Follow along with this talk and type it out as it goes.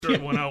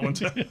Third one out one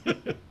time.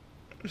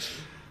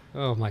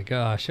 Oh my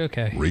gosh,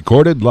 okay.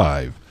 Recorded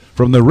live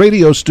from the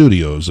radio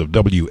studios of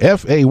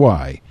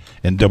WFAY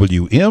and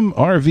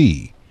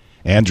WMRV.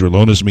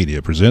 Androlonis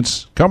Media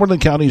presents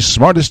Cumberland County's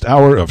smartest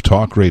hour of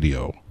talk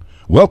radio.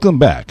 Welcome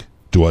back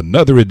to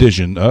another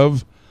edition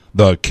of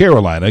the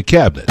Carolina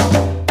Cabinet.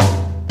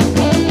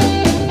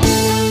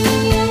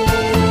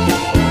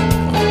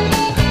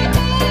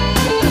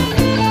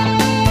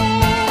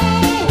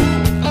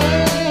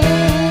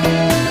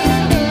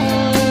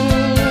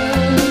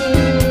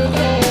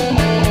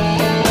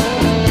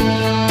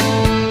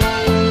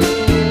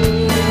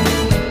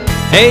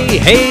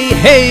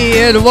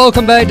 Hey, and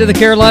welcome back to the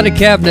Carolina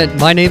Cabinet.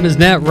 My name is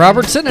Nat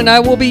Robertson, and I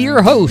will be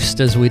your host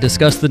as we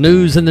discuss the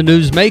news and the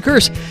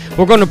newsmakers.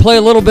 We're going to play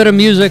a little bit of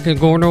music, and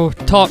we're going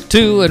to talk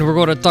to, and we're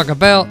going to talk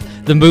about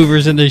the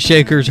movers and the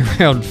shakers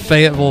around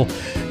Fayetteville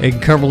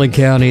and Cumberland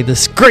County,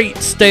 this great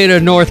state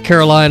of North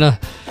Carolina,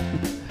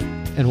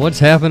 and what's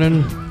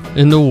happening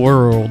in the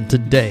world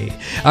today.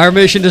 Our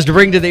mission is to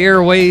bring to the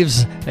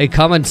airwaves a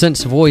common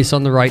sense voice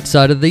on the right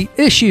side of the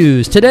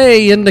issues.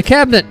 Today in the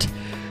Cabinet,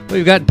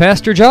 we've got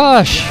Pastor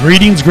Josh.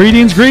 Greetings.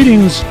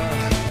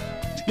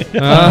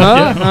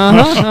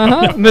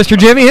 Mr.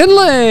 Jimmy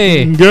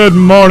Henley. Good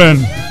morning.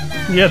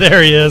 Yeah,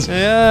 there he is.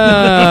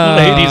 Yeah.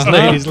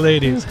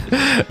 Ladies.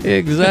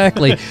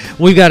 Exactly.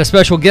 We've got a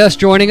special guest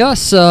joining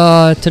us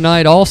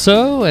tonight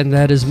also, and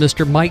that is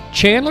Mr. Mike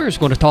Chandler. He's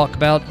going to talk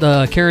about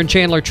the Karen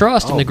Chandler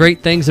Trust and the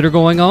great things that are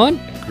going on.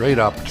 Great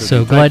opportunity.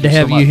 So glad to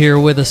have you here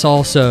with us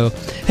also.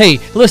 Hey,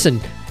 listen,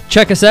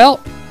 check us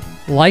out.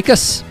 Like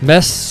us,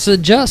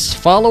 message us,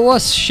 follow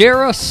us,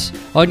 share us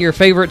on your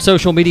favorite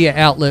social media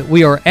outlet.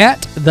 We are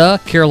at the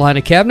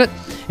Carolina Cabinet.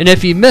 And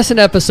if you miss an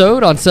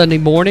episode on Sunday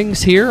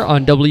mornings here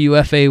on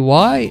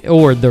WFAY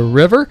or The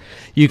River,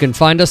 you can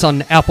find us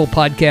on Apple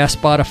Podcast,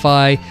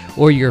 Spotify,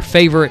 or your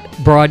favorite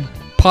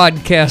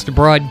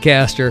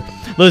broadcaster.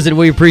 Listen,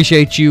 we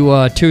appreciate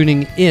you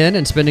tuning in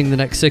and spending the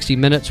next 60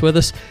 minutes with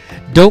us.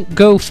 Don't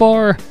go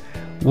far.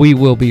 We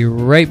will be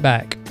right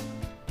back.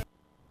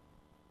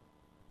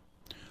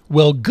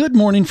 Well, good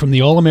morning from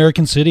the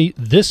All-American City.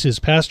 This is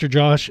Pastor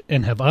Josh,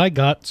 and have I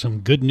got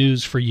some good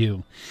news for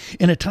you.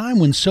 In a time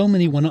when so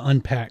many want to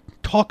unpack,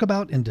 talk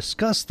about, and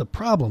discuss the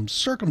problems,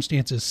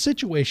 circumstances,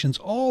 situations,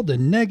 all the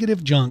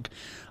negative junk,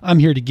 I'm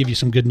here to give you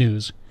some good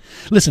news.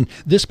 Listen,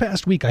 this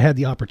past week I had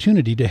the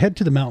opportunity to head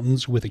to the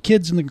mountains with the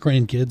kids and the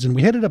grandkids, and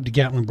we headed up to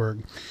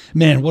Gatlinburg.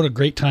 Man, what a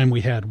great time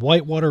we had.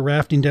 Whitewater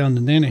rafting down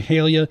the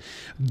Nantahala,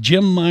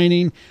 gem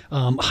mining,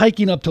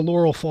 hiking up to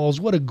Laurel Falls.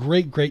 What a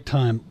great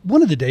time.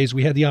 One of the days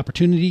we had the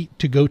opportunity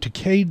to go to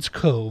Cades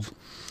Cove,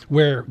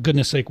 where,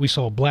 goodness sake, we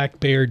saw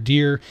black bear,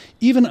 deer,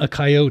 even a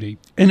coyote.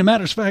 And as a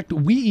matter of fact,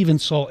 we even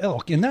saw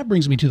elk. And that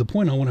brings me to the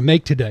point I want to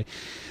make today.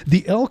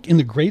 The elk in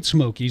the Great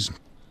Smokies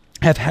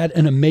have had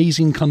an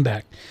amazing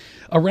comeback.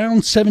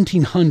 Around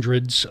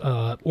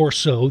 1700s or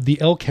so, the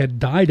elk had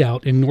died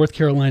out in North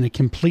Carolina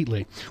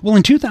completely. Well,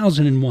 in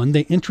 2001,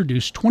 they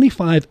introduced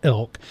 25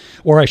 elk,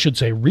 or I should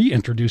say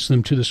reintroduced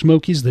them to the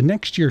Smokies. The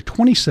next year,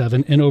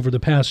 27, and over the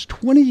past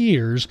 20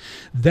 years,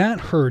 that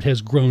herd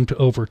has grown to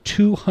over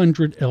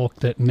 200 elk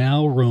that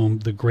now roam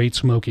the Great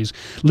Smokies.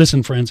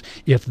 Listen, friends,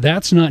 if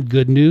that's not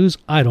good news,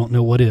 I don't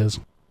know what is.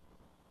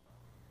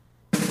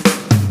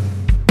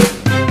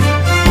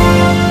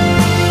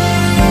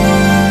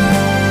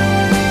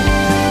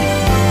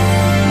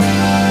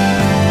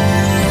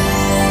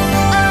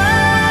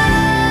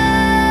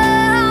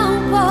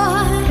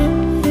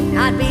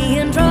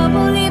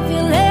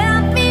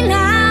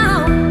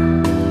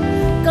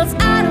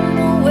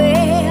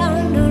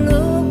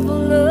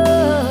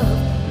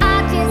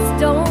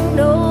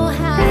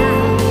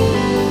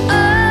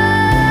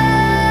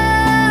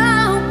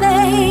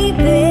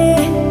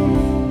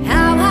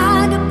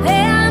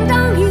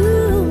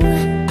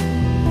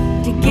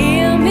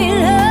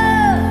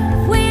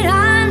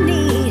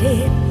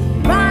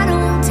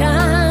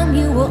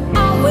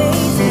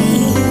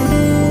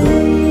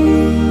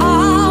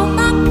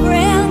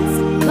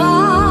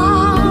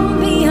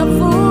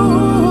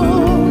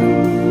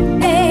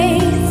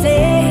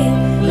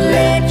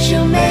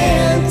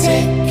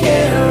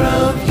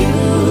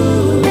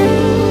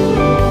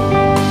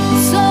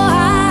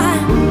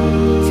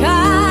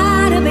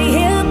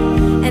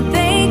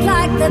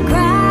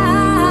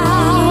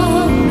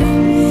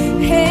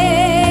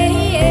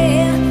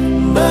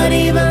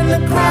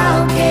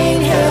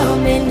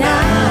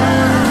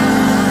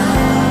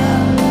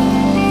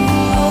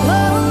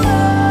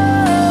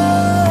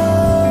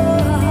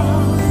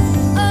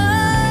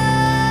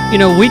 You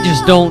know, we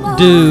just don't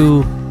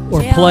do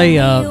or play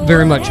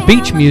very much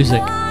beach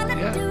music.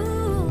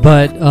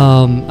 But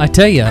I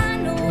tell you,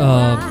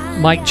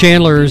 Mike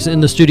Chandler's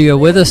in the studio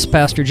with us,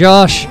 Pastor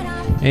Josh,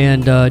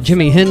 and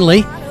Jimmy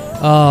Henley.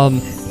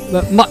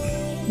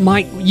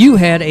 Mike, you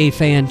had a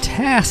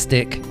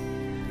fantastic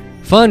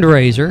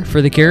fundraiser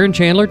for the Karen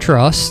Chandler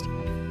Trust,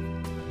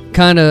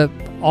 kind of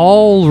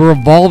all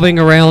revolving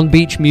around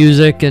beach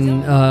music,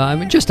 and I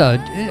mean, just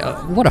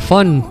what a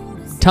fun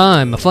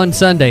time, a fun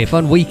Sunday,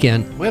 fun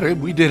weekend.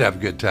 We did have a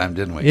good time,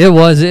 didn't we? It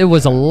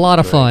was a lot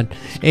of fun,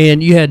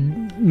 and you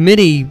had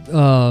many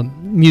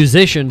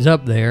musicians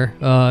up there.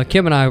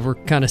 Kim and I were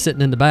kind of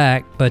sitting in the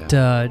back, but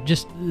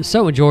just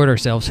so enjoyed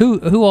ourselves.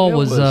 Who all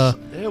was?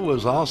 It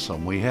was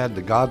awesome. We had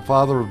the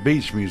godfather of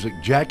beach music,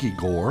 Jackie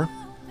Gore.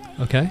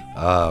 Okay.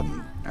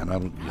 And I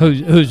don't,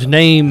 whose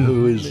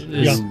name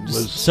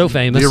was so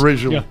famous, the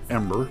original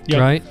Ember,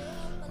 right?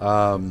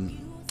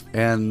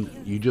 And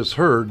you just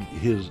heard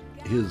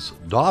his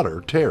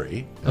daughter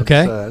Terry.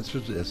 Okay, that's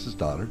his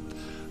daughter.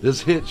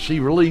 This hit she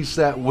released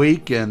that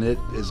week, and it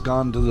has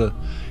gone to the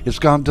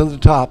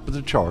top of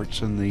the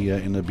charts in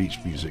the beach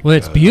music. Well,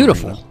 it's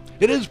beautiful. Arena.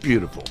 It is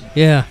beautiful.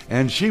 Yeah.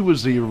 And she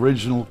was the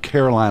original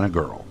Carolina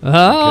girl.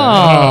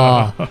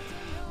 Oh. Okay?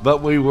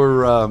 But we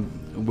were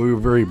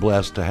very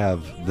blessed to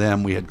have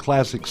them. We had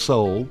classic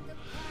soul,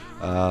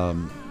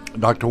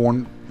 Dr.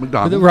 Warren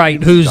McDonald,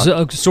 right? Who's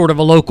sort of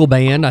a local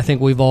band. I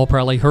think we've all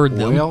probably heard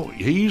them. Well,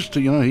 he used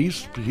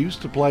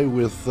to play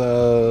with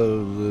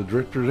the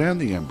Drifters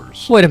and the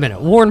Embers. Wait a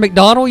minute, Warren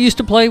McDonald used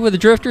to play with the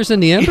Drifters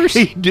and the Embers.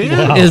 He did.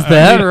 Wow. Is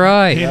that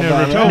right? He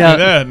never told me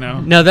that.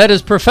 Now that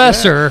is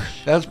Professor. Yeah,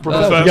 that's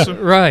Professor.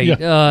 Right?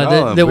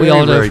 Yeah. That we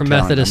all know from talented.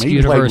 Methodist He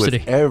University.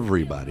 played with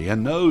everybody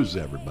and knows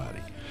everybody.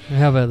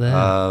 How about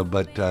that?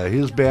 But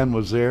his band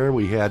was there.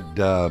 We had,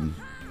 of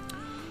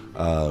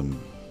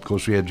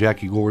course, we had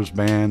Jackie Gore's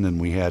band,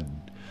 and we had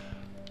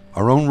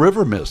our own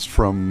River Mist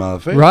from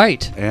Fayetteville.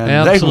 Right, and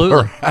absolutely. They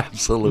were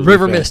absolutely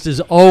River fantastic. Mist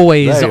is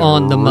always They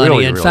on the money.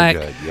 really, In really fact,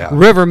 good, yeah.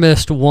 River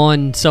Mist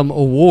won some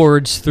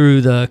awards through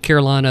the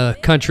Carolina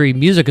Country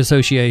Music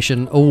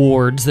Association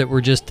awards that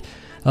were just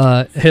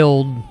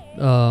held,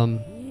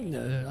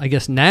 I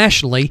guess,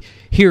 nationally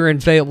here in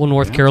Fayetteville,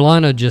 North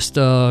Carolina, just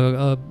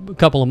a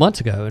couple of months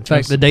ago. In fact,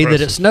 That's the day that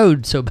it impressive.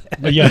 snowed so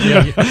bad.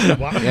 Yeah.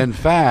 Wow. In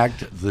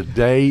fact, the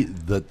day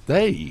that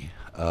they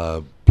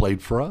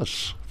played for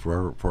us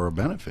for our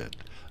benefit,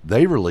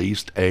 they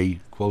released a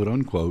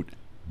quote-unquote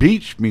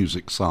beach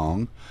music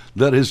song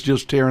that is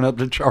just tearing up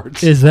the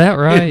charts. Is that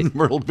right? In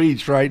Myrtle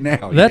Beach right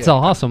now. That's yeah.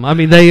 awesome. I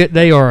mean,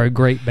 they are a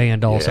great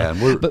band also. Yeah,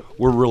 and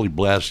we're really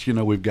blessed. You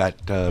know, we've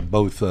got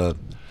both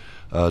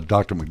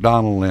Dr.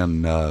 McDonald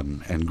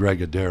and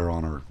Greg Adair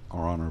on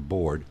our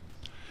board.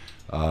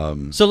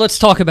 So let's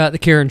talk about the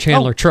Karen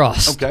Chandler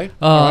Trust. Okay.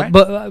 All right.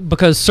 But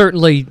because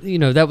certainly,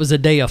 that was a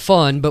day of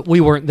fun, but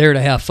we weren't there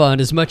to have fun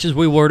as much as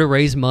we were to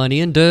raise money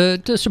and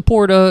to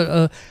support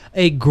a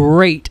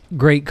great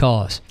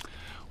cause.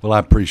 Well, I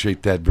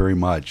appreciate that very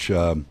much.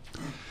 We're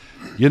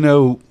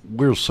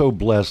so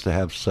blessed to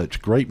have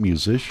such great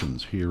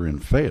musicians here in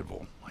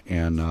Fayetteville.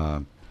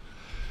 And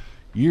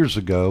years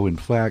ago, in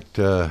fact,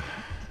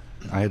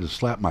 I had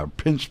to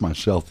pinch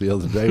myself the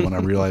other day when I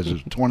realized it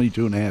was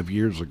 22 and a half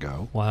years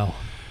ago. Wow.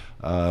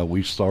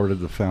 We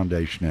started the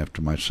foundation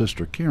after my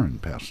sister Karen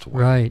passed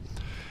away. Right.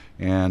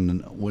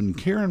 And when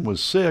Karen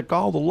was sick,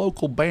 all the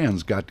local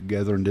bands got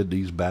together and did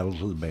these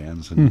battles of the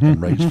bands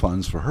and raised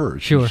funds for her.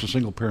 Sure. She's a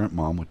single-parent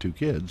mom with 2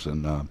 kids.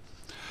 And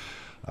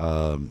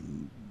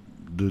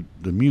the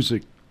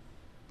music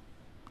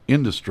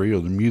industry or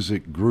the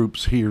music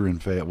groups here in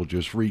Fayetteville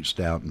just reached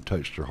out and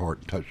touched her heart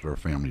and touched our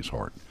family's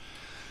heart.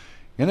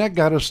 And that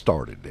got us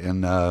started.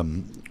 And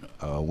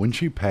when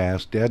she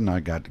passed, Dad and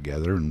I got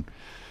together, and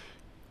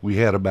we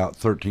had about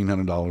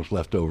 $1,300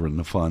 left over in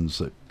the funds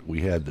that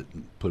we had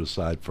put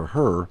aside for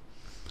her.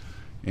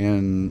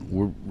 And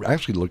we're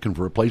actually looking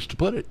for a place to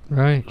put it.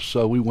 Right.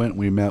 So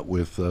we met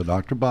with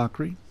Dr.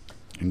 Bakri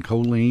and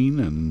Colleen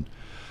and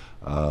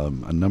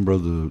a number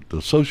of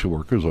the social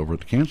workers over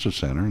at the Cancer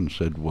Center and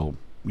said, well,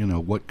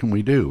 what can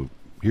we do?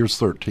 Here's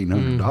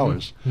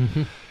 $1,300.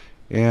 Mm-hmm.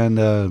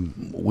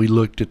 And we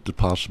looked at the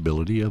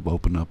possibility of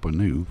opening up a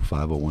new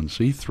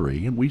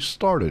 501c3, and we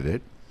started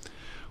it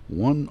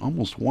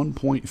almost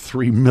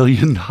 $1.3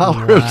 million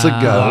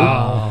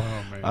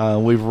ago.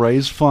 We've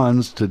raised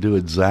funds to do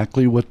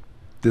exactly what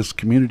this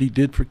community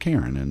did for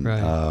Karen. And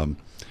right.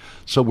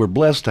 So we're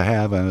blessed to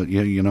have, I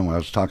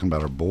was talking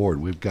about our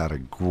board. We've got a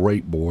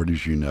great board,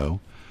 as you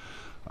know.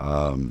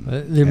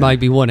 There might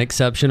be one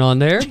exception on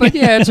there, but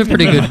yeah, it's a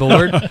pretty good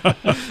board.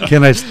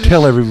 Can I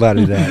tell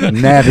everybody that?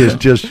 Nat has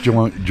just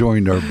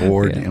joined our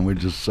board, and we're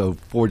just so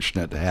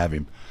fortunate to have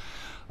him.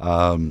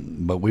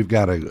 But we've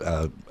got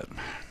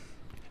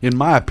in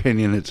my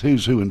opinion, it's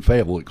who's who in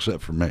Fayetteville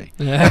except for me.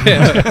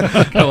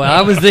 Well,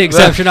 I was the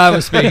exception I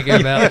was speaking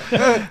about.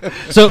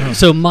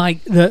 So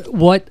Mike,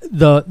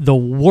 the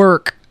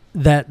work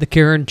that the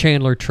Karen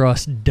Chandler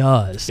Trust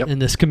does in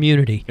this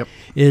community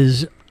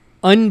is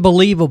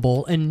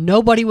unbelievable, and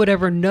nobody would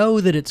ever know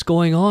that it's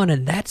going on,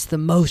 and that's the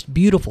most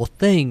beautiful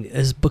thing,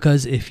 is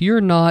because if you're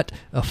not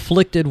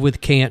afflicted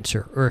with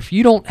cancer, or if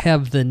you don't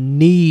have the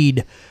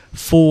need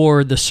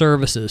for the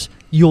services,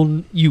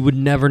 you would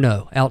never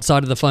know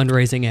outside of the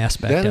fundraising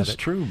aspect of it. That is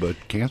true, but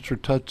cancer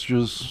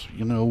touches,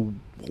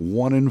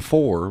 1 in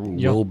 4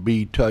 will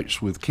be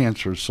touched with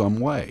cancer some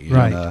way.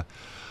 Right.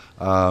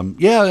 And,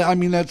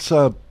 that's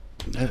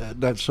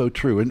so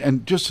true.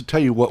 And just to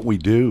tell you what we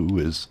do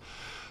is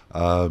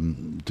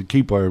to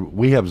keep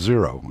we have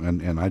zero,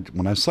 and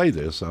when I say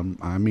this,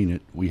 I mean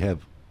it. We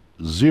have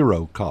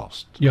zero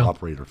cost to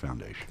operate our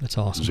foundation. That's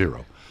awesome.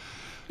 Zero.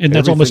 And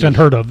that's Everything almost is-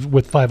 unheard of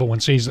with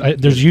 501cs.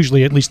 There's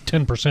usually at least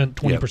 10%,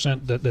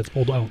 20% that's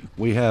pulled out.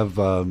 We have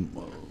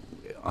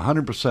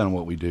 100% of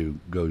what we do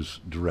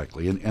goes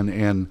directly,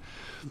 and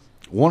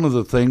one of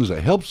the things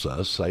that helps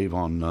us saves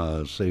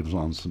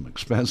on some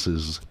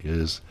expenses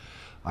is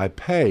I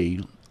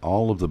pay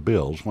all of the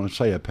bills. When I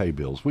say I pay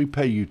bills, we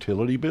pay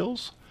utility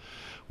bills,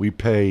 we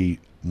pay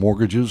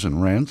mortgages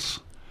and rents.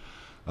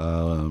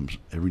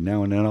 Every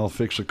now and then I'll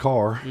fix a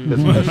car,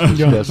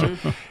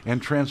 and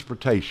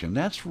transportation.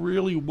 That's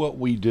really what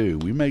we do.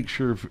 We make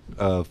sure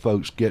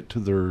folks get to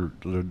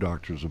their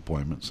doctor's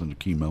appointments and the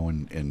chemo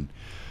and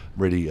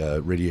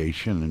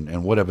radiation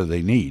and whatever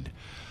they need.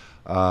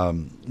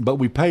 But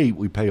we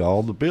pay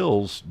all the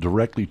bills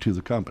directly to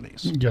the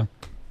companies. Yeah.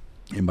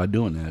 And by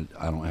doing that,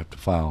 I don't have to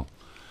file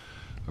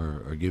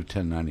or give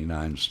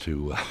 1099s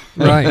to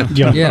Right.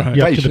 Yeah.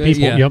 To the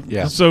people. Yeah. Yep.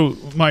 yeah. So,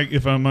 Mike,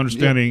 if I'm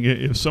understanding,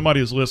 if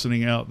somebody is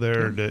listening out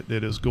there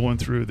that is going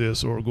through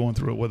this or going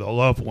through it with a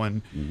loved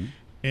one,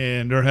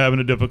 and they're having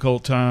a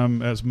difficult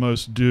time, as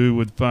most do,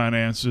 with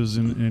finances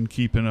and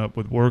keeping up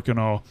with work and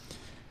all,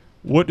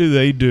 what do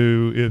they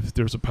do if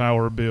there's a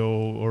power bill,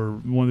 or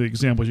one of the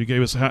examples you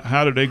gave us?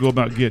 How do they go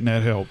about getting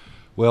that help?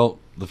 Well,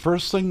 the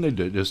first thing they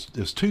do,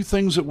 there's two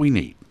things that we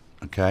need,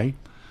 okay?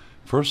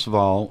 First of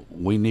all,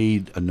 we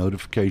need a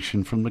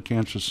notification from the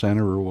cancer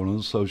center or one of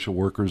the social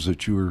workers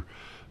that you're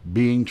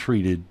being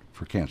treated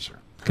for cancer,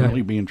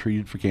 currently being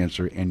treated for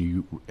cancer,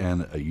 and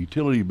a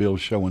utility bill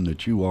showing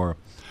that you are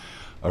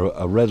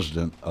a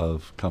resident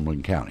of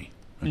Cumberland County,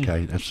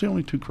 okay? That's the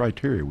only two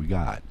criteria we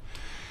got.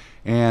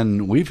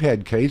 And we've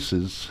had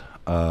cases,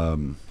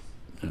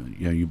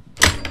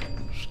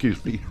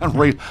 excuse me,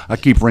 I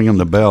keep ringing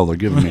the bell. They're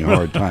giving me a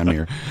hard time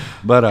here.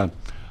 But,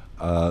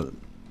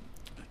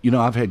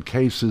 I've had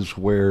cases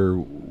where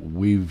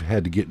we've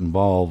had to get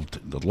involved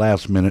at the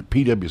last minute.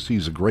 PwC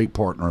is a great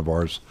partner of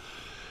ours,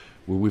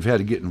 where we've had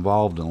to get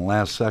involved in the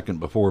last second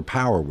before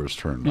power was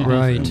turned off.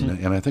 Right.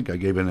 And I think I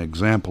gave an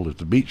example at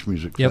the Beach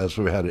Music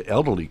Festival. We had an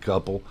elderly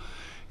couple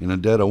in the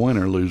dead of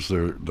winter lose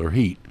their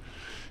heat.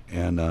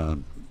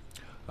 And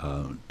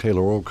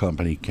Taylor Oil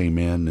Company came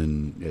in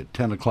and at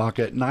 10 o'clock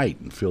at night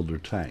and filled their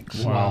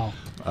tanks. Wow.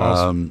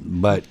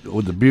 But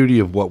the beauty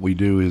of what we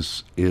do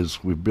is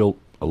we've built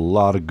a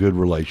lot of good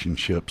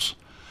relationships.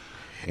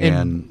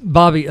 And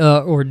Bobby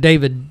or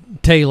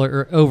David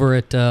Taylor over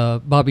at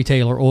Bobby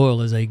Taylor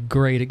Oil is a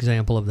great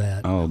example of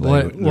that. oh,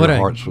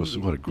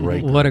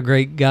 what a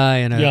great guy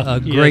and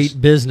a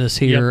great business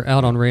here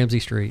out on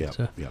Ramsey Street. Yep,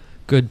 So yep.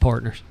 good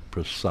partners.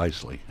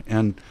 Precisely.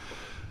 And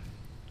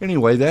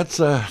anyway, that's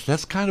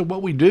kind of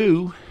what we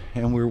do,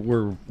 and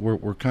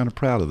we're kind of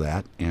proud of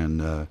that.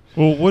 And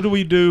Well, what do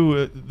we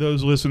do,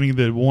 those listening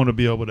that want to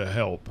be able to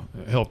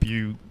help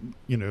you,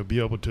 be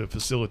able to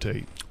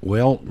facilitate?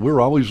 well,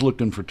 we're always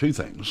looking for two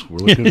things. We're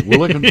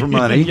looking for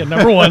money, Yeah,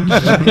 number one.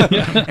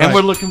 and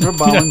we're looking for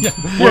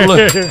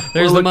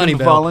There's the money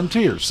bell.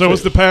 volunteers. So too.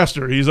 is the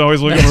pastor. He's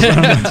always looking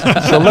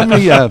for So let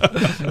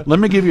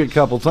me give you a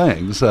couple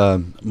things.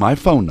 My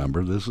phone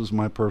number. This is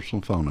my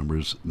personal phone number.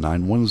 Is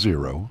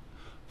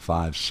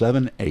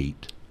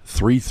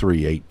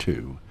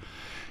 910-578-3382,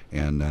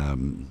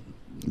 and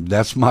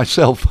that's my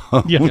cell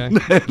phone. Yeah.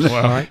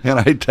 Wow. And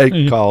I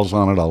take calls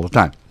on it all the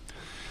time.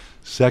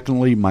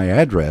 Secondly, my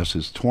address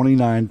is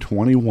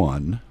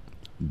 2921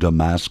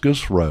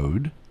 Damascus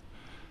Road,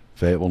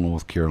 Fayetteville,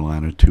 North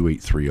Carolina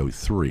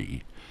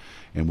 28303,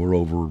 and we're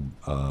over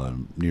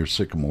near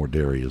Sycamore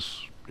Dairy. Is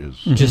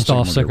Just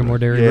off Sycamore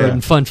Dairy Yeah. Road.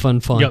 And fun.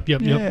 Yep.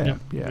 Yeah.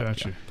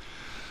 Gotcha.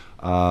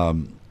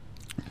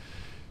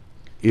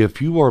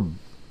 If you are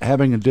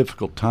having a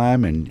difficult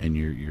time and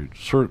you're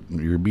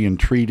certain you're being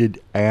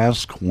treated,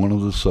 ask one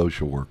of the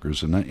social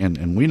workers.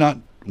 And we not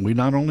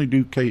only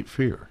do Cape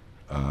Fear.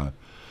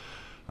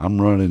 I'm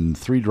running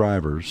 3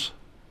 drivers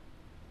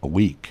a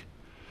week,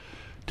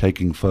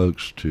 taking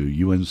folks to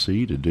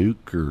UNC, to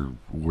Duke, or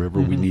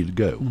wherever we need to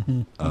go.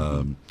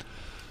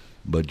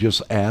 But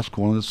just ask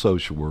one of the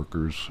social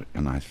workers,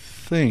 and I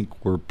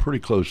think we're pretty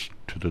close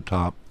to the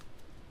top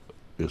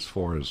as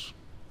far as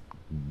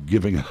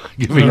giving us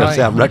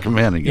that,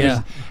 recommending Yeah.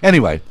 us.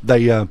 Anyway,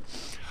 they'll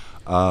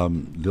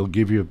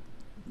give you,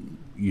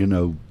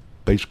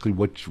 basically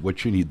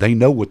what you need. They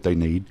know what they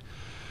need.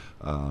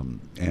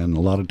 And a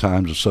lot of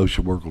times the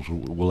social workers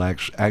will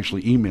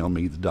actually email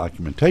me the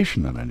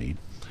documentation that I need,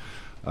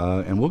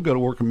 and we'll go to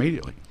work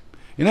immediately.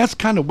 And that's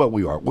kind of what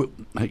we are.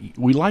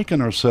 We liken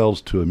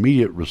ourselves to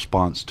immediate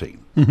response team.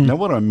 Now,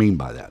 what do I mean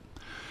by that?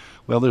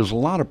 Well, there's a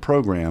lot of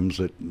programs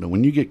that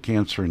when you get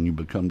cancer and you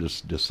become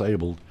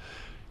disabled,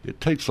 it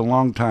takes a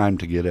long time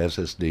to get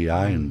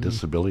SSDI and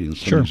disability and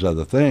some of these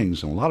other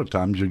things. And a lot of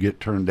times you get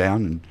turned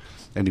down, and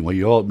anyway,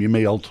 you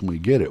may ultimately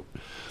get it.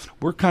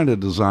 We're kind of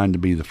designed to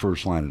be the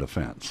first line of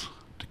defense,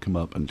 to come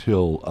up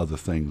until other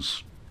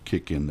things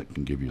kick in that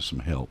can give you some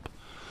help.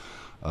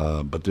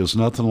 But there's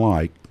nothing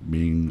like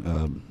being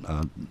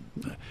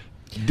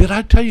Did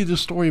I tell you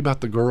this story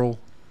about the girl?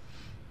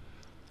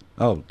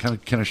 Oh, can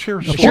I share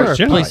a story? Sure,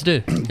 yeah. please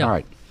do. Yeah. All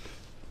right.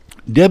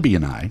 Debbie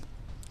and I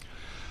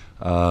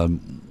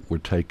were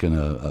taking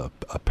a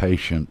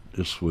patient.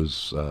 This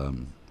was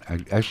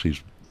actually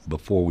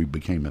before we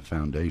became a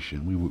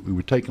foundation. We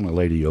were taking a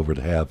lady over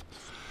to have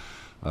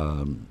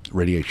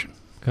radiation.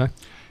 Okay.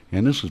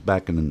 And this was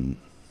back in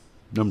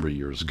a number of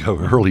years ago,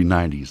 early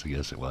 90s, I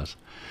guess it was.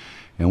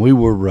 And we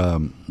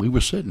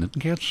were sitting at the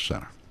cancer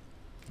center.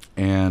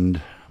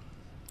 And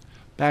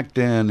back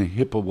then,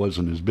 HIPAA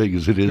wasn't as big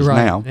as it is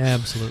Right. now.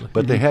 Absolutely.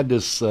 But they had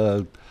this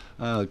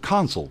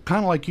console,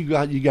 kind of like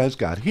you guys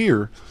got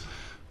here,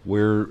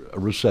 where a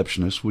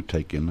receptionist would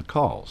take in the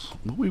calls.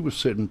 Well, we were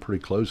sitting in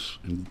pretty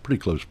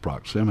close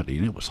proximity,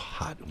 and it was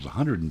hot. It was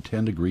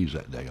 110 degrees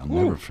that day. I'll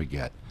never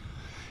forget.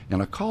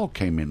 And a call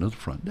came into the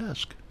front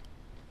desk.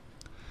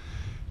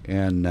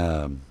 And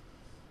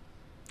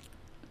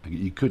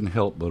you couldn't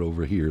help but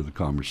overhear the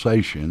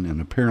conversation.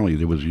 And apparently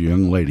there was a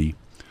young lady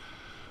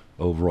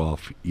over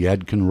off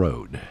Yadkin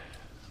Road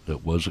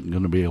that wasn't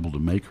going to be able to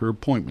make her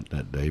appointment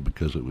that day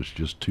because it was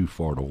just too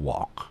far to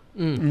walk.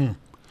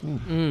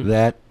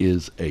 That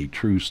is a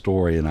true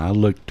story. And I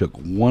took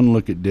one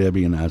look at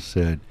Debbie and I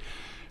said,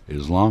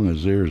 as long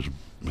as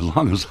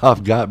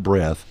I've got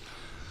breath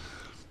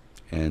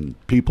and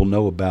people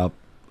know about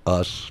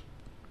us,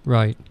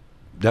 Right.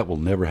 that will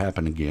never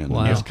happen again.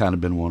 Wow. And that's kind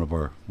of been one of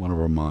our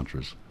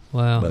mantras.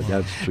 Wow. But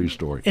that's a true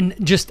story. And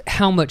just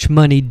how much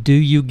money do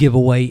you give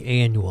away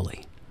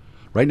annually?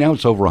 Right now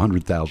it's over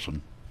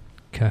 100,000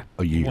 Okay.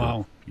 a year.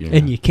 Wow. Yeah.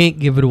 And you can't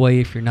give it away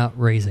if you're not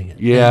raising it.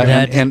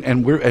 Yeah, And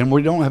and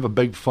we don't have a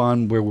big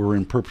fund where we're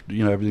in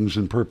everything's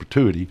in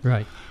perpetuity.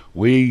 right.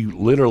 We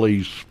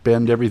literally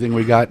spend everything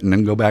we got and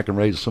then go back and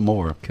raise some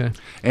more. Okay.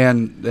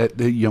 And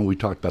we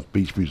talked about the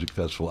Beach Music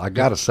Festival. I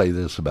got to say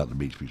this about the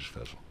Beach Music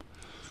Festival.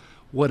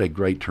 What a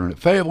great turnout.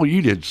 Fayetteville,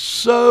 you did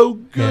so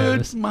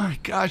good. My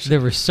gosh.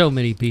 There were so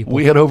many people.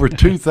 We had over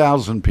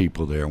 2,000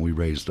 people there, and we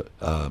raised,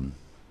 I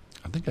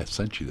think I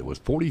sent you, that was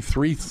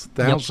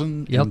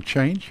 43,000 Yep. and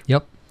change.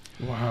 Yep.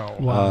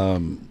 Wow.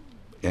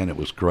 And it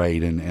was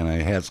great. And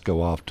I had to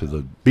go off to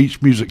the beach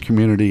music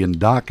community, and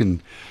Doc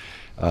and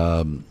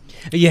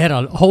You had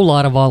a whole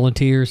lot of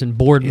volunteers and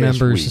board Yes,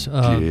 members. we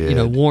You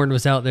know, did. Warren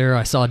was out there.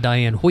 I saw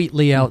Diane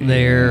Wheatley out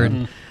there,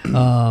 and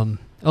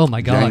oh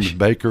my gosh, James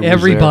Baker was there.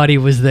 everybody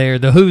was there.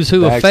 The who's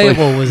who of Actually-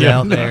 Fayetteville was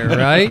out there,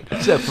 right?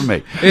 except for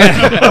me.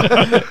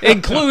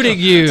 Including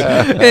you.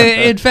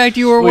 In fact,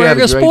 you were We had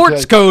wearing a a great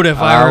sports day. coat, if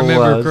I I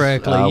remember was.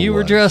 correctly. I You were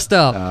was. dressed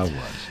up. I was.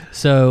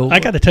 So I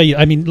got to tell you,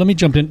 I mean, let me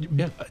jump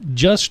in.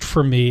 Just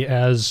for me,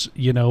 as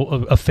you know,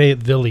 a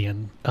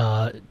Fayettevillian,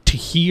 to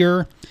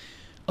hear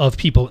of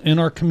people in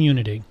our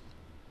community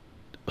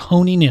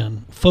honing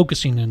in,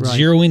 focusing in, Right.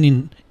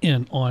 zeroing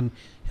in on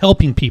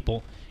helping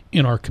people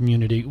in our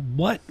community.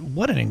 What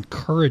an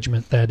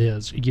encouragement that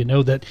is. You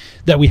know, that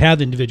we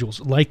have individuals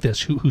like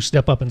this who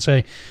step up and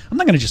say, I'm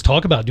not going to just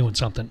talk about doing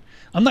something.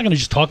 I'm not going to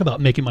just talk about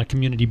making my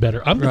community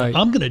better. I'm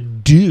going to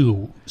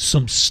do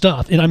some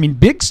stuff, and I mean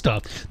big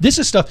stuff. This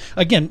is stuff.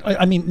 Again,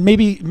 I mean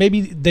maybe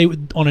they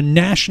would, on a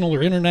national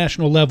or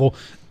international level,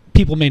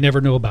 people may never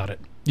know about it.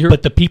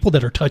 But the people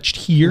that are touched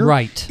here,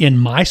 Right. in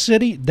my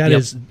city, that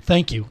is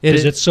thank you,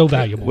 because it's so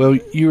valuable. Well,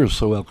 you're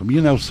so welcome.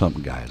 You know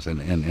something, guys, and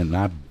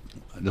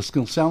this is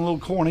going to sound a little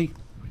corny,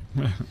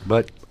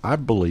 but I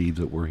believe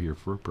that we're here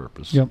for a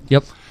purpose.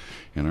 Yep.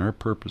 And our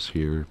purpose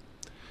here,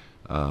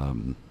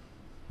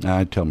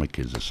 I tell my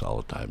kids this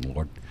all the time,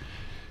 Lord,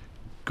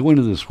 go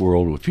into this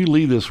world. If you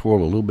leave this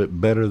world a little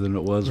bit better than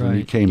it was when you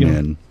Right. came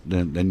in,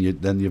 then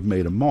you've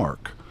made a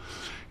mark.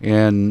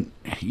 And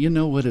you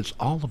know what? It's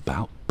all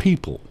about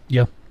people.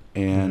 Yeah.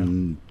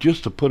 And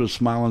just to put a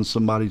smile on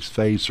somebody's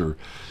face or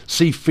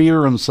see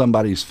fear on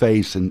somebody's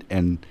face and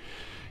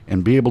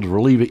be able to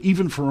relieve it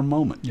even for a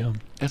moment. Yeah.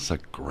 That's a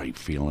great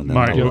feeling. and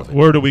Mike, I love it.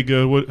 where do we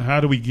go? How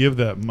do we give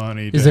that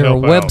money? Is to there a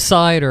help out?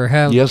 website or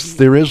have? Yes,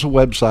 there is a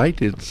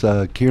website. It's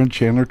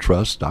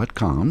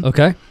KarenChandlerTrust.com.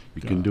 Okay.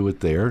 You can do it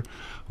there.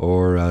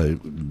 Or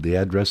the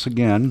address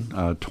again,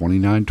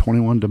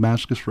 2921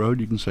 Damascus Road.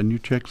 You can send your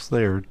checks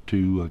there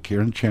to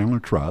Karen Chandler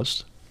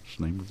Trust.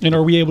 And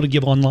are we able to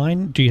give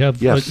online? Do you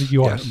have? Yes,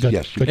 you are. yes, Good.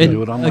 yes, you Good. can And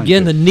do it online,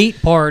 again, too. the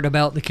neat part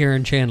about the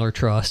Karen Chandler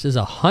Trust is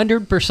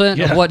 100%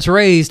 Yeah. of what's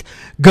raised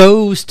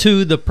goes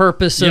to the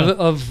purpose Yeah.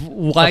 of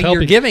why Of you're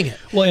helping. giving it.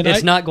 Well, and it's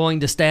I- not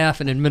going to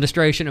staff and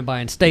administration and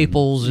buying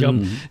staples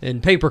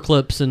and paper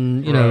clips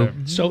and you know. Right.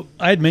 So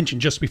I had mentioned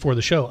just before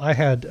the show, I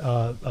had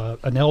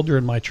an elder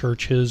in my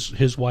church.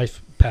 His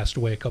wife passed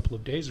away a couple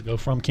of days ago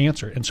from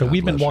cancer, and so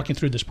we've been bless her. walking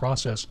through this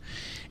process,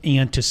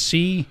 and to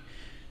see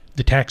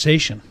the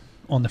taxation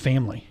on the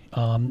family,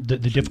 the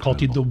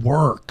difficulty, the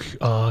work,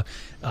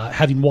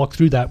 having walked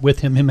through that with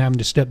him having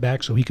to step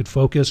back so he could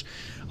focus.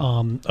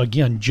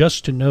 Again,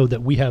 just to know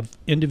that we have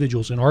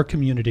individuals in our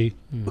community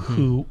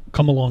who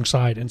come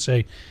alongside and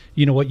say,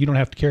 you know what, you don't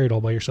have to carry it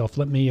all by yourself.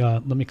 Let me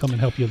come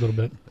and help you a little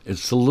bit.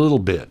 It's a little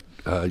bit.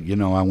 I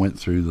went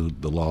through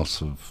the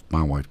loss of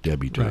my wife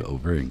Debbie to Right.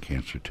 ovarian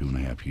cancer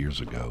 2.5 years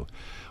ago.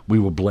 We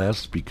were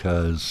blessed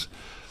because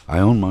I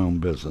own my own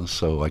business,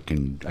 so I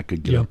could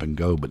get up and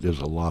go. But there's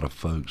a lot of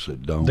folks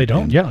that don't. They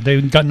don't. And Yeah,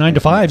 they've got 9 to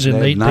 5s,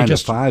 and they nine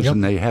just to fives, yep.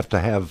 and they have to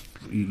have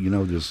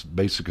just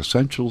basic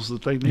essentials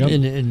that they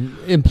need. And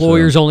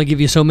employers only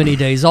give you so many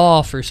days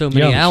off or so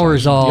many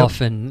hours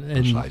off, and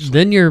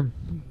then you're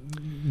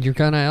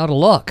kind of out of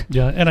luck.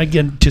 Yeah, and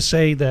again, to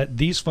say that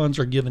these funds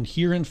are given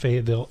here in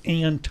Fayetteville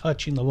and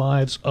touching the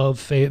lives of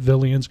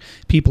Fayettevilleans,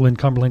 people in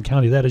Cumberland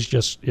County, that is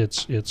just,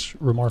 it's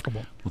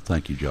remarkable. Well,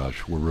 thank you,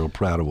 Josh. We're real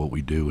proud of what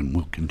we do, and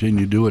we'll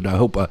continue to do it. I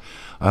hope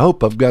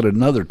I've got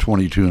another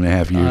 22 and a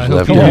half years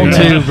left. I hope you do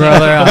too,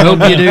 brother. I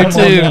hope you do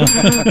too.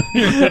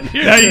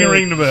 Now you can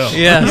ring the bell.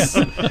 Yes.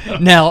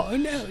 Now,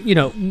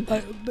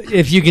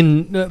 if you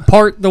can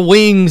part the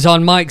wings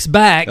on Mike's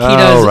back, he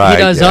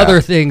does other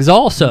things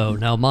also.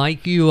 Now,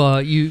 Mike, you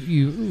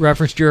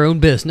referenced your own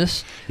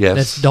business. Yes.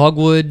 That's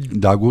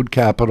Dogwood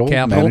Capital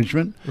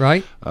Management.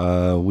 Right.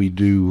 We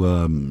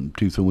do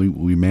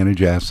we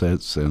manage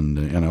assets, and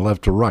I love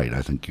to write.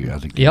 I think you know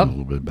a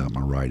little bit about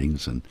my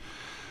writings, and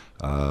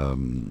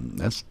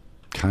that's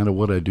kind of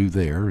what I do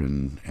there.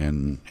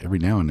 And every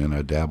now and then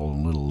I dabble in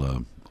a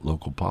little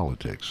local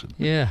politics.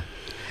 Yeah.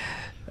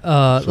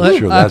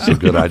 Sure, that's a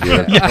good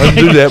idea. Let's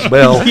do that,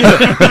 Bell.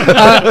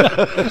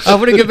 I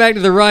want to get back to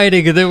the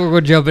writing, and then we're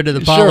going to jump into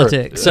the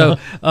politics. So,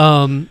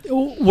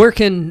 where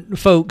can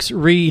folks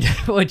read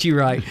what you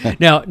write?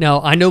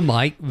 Now, I know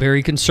Mike,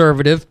 very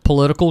conservative,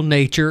 political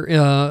nature,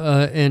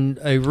 and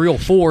a real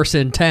force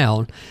in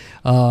town,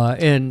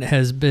 and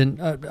has been.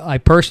 I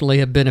personally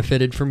have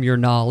benefited from your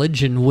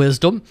knowledge and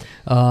wisdom.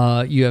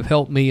 You have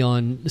helped me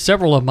on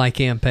several of my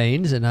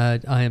campaigns, and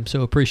I am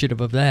so appreciative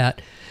of that.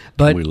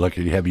 But we're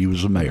lucky to have you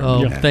as a mayor.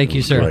 Oh, thank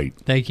you, sir. Great.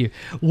 Thank you.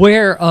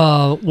 Where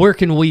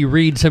can we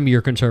read some of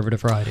your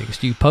conservative writings?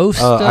 Do you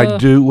post? I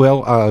do.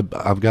 Well,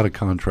 I've got a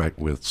contract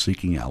with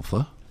Seeking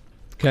Alpha.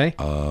 Okay.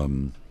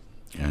 And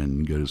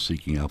go to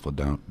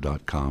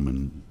seekingalpha.com,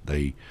 and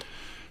they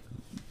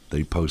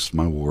post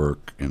my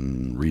work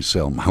and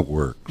resell my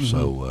work. Mm-hmm.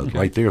 So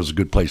right there is a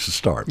good place to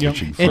start. Yep.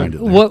 You can find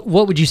it there.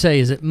 What would you say?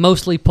 Is it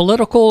mostly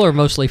political or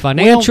mostly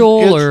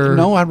financial?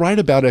 No, I write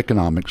about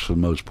economics for the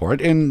most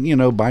part.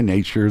 And, by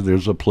nature,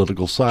 there's a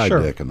political side to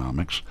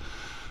economics.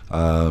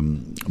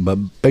 But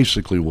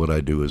basically what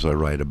I do is I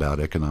write about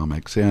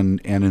economics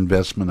and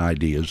investment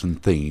ideas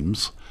and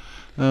themes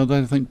that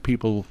I think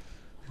people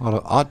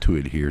ought to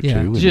adhere to.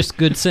 Yeah, just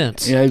good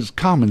sense. Yeah, it's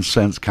common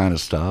sense kind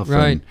of stuff.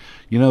 Right.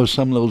 And,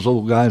 some of those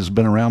old guys have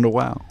been around a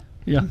while.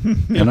 Yeah.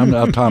 And I'm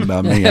not talking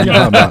about me.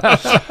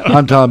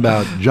 I'm talking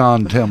about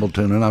John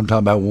Templeton, and I'm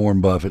talking about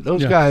Warren Buffett.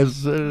 Those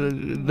guys,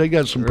 they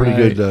got some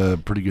pretty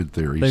good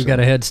theories. They've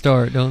got a head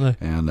start, don't they?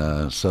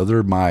 And so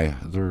they're my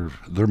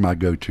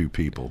go-to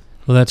people.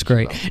 Well, that's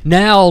great. So.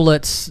 Now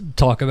let's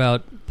talk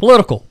about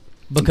political.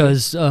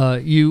 Because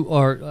you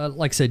are,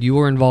 like I said, you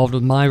were involved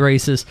with my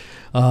races.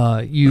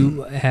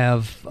 You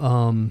have,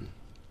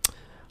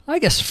 I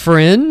guess,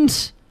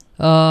 friends.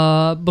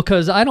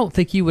 Because I don't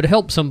think you would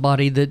help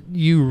somebody that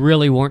you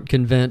really weren't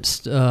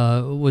convinced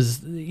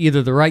was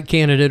either the right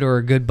candidate or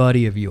a good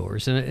buddy of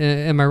yours.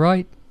 Am I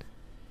right?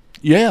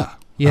 Yeah.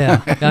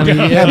 Yeah. I mean,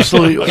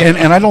 absolutely.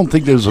 And I don't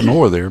think there's an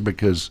or there,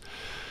 because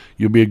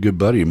you'll be a good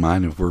buddy of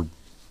mine if we're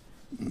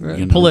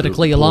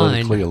politically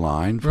aligned. Politically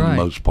aligned for the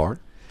most part.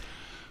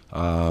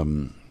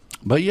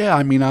 But yeah,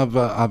 I mean,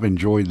 I've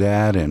enjoyed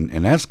that,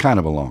 and that's kind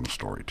of a long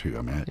story too.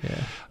 I mean,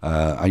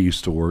 I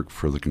used to work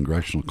for the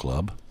Congressional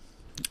Club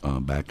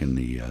back in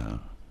the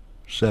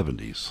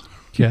 70s.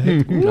 Okay.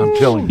 I'm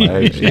telling my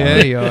age. Yeah,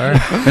 you are.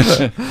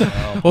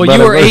 Well,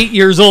 you were 8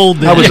 years old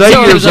then. I was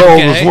 8 years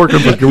old. I was working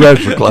for the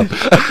Congressional Club.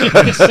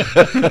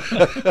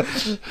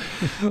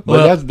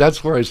 Well,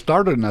 that's where I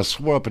started, and I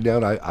swore up and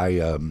down.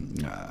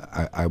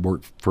 I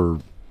worked for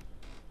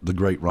the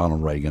great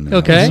Ronald Reagan.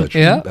 And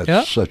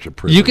that's such a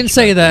privilege. You can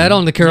say that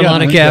on the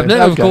Carolina Cabinet,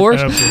 of course.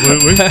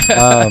 Absolutely.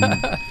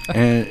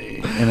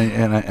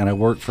 And I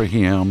worked for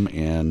him,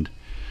 and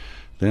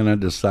then I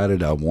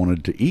decided I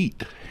wanted to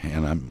eat,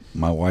 and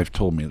my wife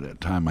told me at that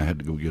time I had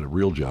to go get a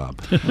real job.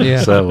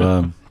 Yeah.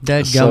 So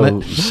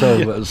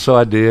dadgummit. So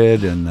I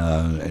did,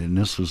 and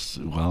this was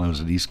while I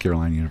was at East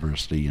Carolina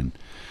University, and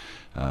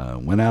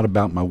went out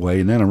about my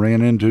way, and then I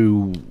ran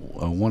into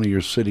one of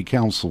your city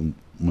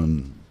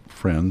councilman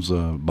friends,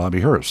 Bobby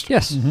Hurst.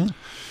 Yes. Mm-hmm.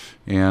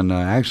 And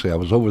actually, I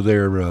was over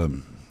there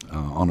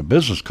on a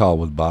business call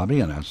with Bobby,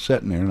 and I was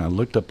sitting there, and I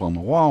looked up on the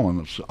wall,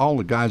 and it's all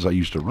the guys I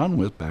used to run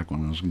with back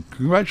when I was in the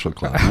Congressional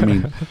Club.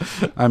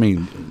 I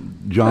mean,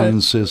 John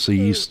and Sis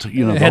East,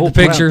 the whole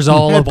pictures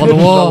all up on the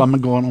wall. I'm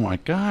going, oh my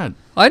God,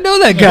 I know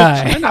that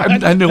guy.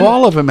 I knew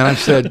all of them, and I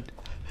said,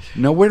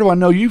 "No, where do I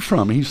know you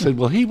from?" He said,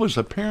 "Well, he was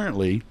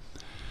apparently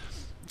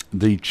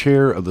the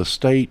chair of the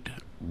state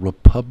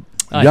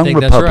Young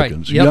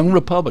Republicans. Right. Yep. Young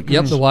Republicans.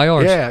 Yep, the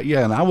YRs.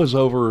 Yeah, and I was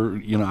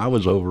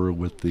over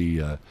with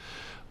the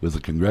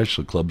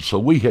Congressional Club, so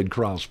we had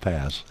crossed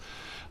paths.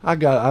 I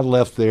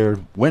left there,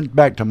 went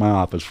back to my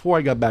office. Before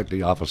I got back to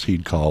the office,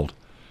 he'd called.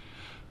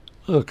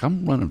 Look,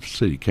 I'm running for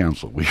city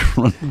council. We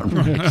run my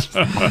race.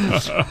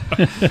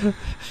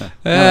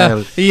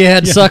 You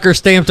had sucker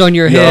stamped on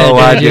your head. No,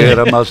 I didn't you? did.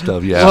 I must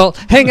have, yeah. Well,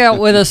 hang out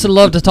with us and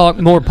love to talk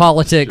more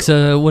politics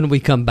when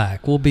we come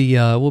back. We'll be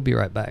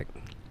right back.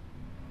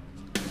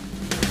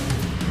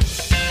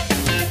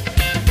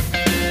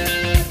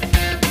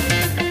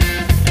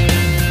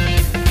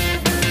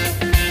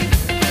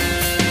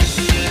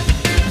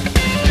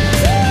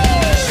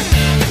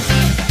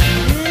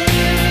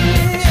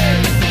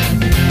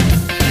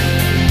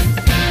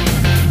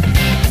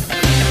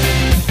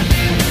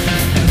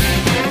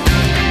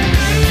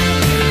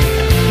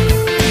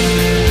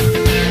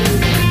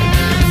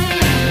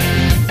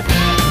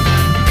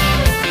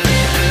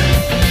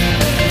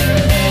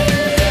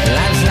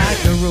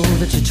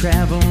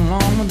 Travel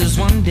along, there's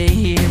one day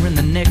here and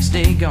the next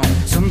day gone.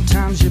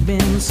 Sometimes you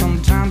bend,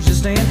 sometimes you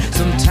stand,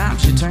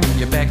 sometimes you turn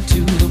your back to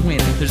the wind.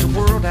 There's a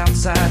world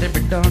outside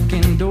every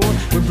darkened door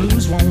where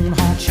blues won't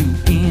haunt you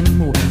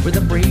anymore, where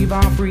the brave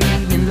are free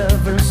and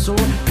lovers soar.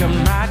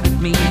 Come ride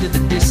with me to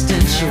the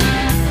distant shore.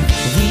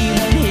 We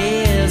won't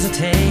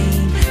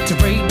hesitate to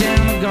break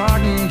down the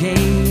garden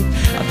gate.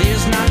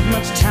 There's not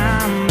much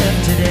time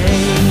left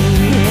today.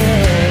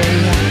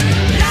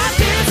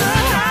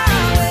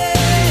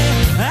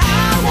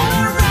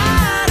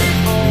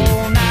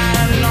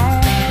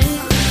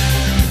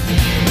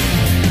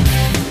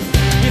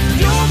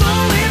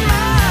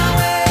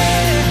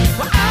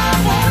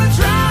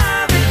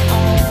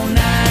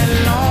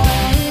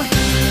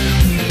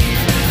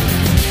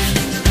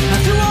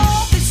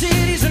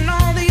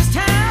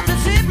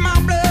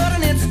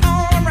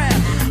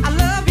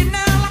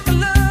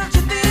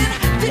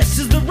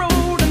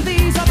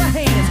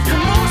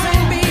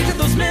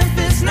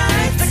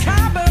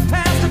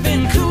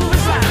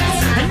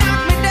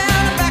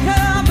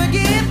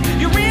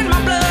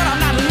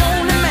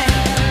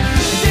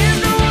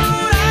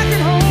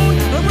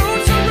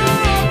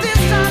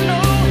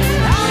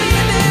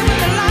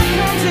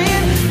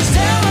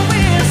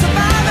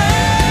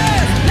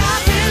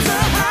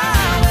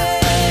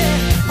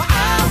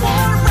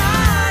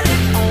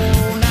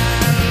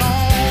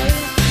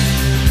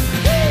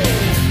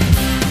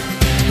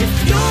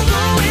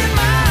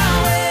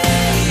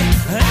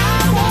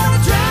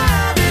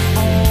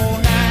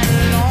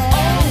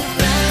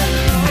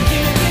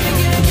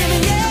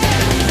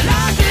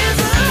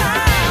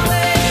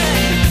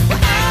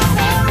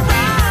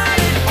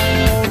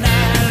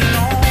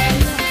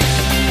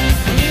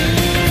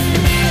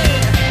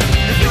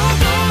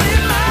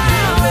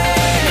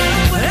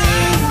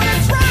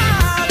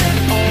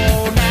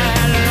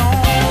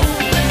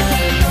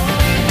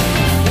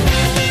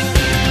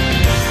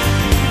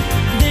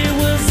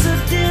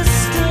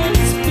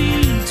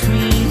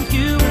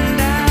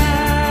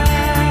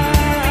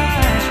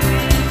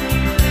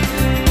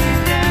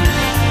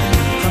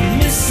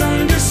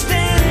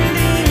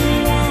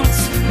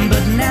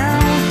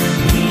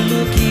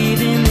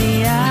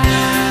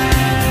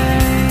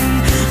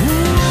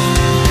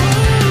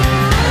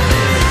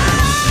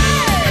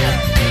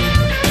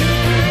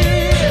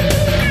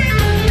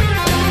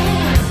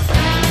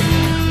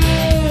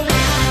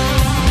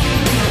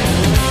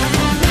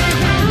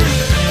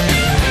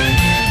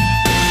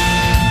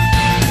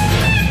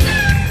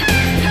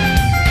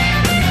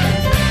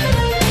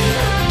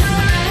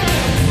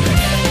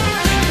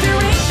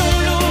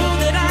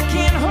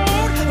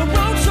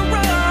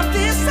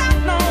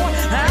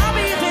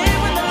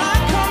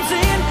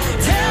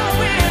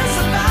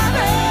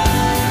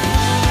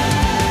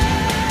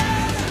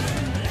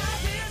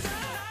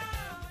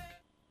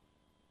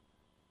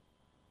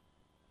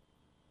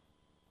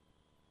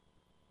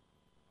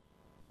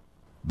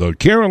 The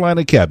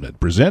Carolina Cabinet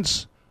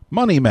presents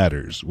Money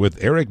Matters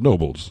with Eric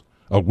Nobles,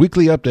 a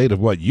weekly update of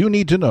what you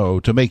need to know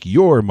to make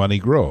your money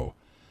grow.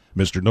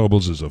 Mr.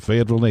 Nobles is a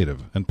Fayetteville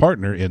native and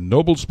partner in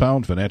Nobles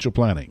Pound Financial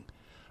Planning,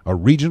 a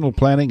regional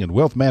planning and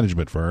wealth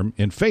management firm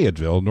in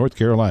Fayetteville, North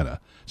Carolina,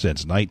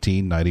 since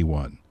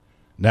 1991.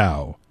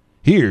 Now,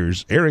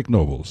 here's Eric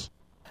Nobles.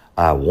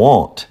 I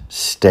want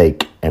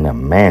steak and a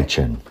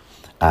mansion.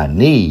 I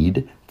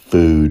need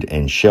food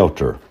and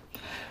shelter.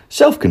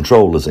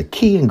 Self-control is a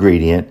key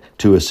ingredient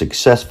to a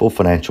successful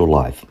financial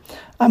life.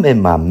 I'm in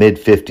my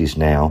mid-50s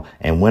now,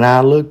 and when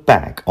I look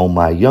back on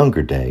my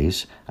younger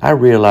days, I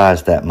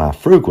realize that my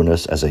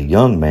frugalness as a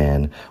young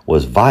man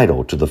was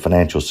vital to the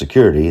financial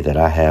security that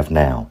I have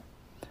now.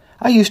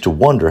 I used to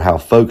wonder how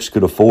folks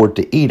could afford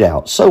to eat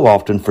out so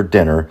often for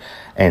dinner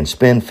and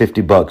spend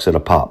 $50 at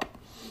a pop.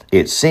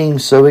 It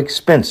seems so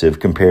expensive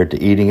compared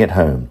to eating at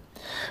home.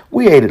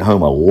 We ate at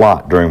home a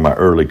lot during my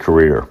early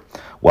career.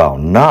 While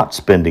not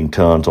spending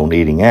tons on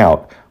eating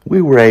out,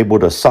 we were able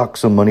to sock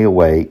some money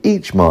away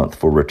each month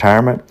for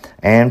retirement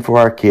and for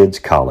our kids'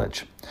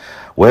 college.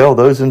 Well,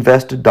 those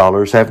invested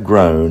dollars have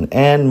grown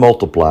and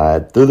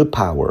multiplied through the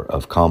power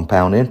of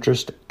compound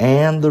interest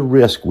and the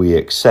risk we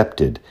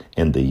accepted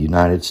in the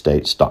United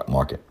States stock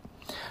market.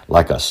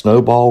 Like a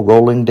snowball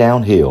rolling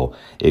downhill,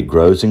 it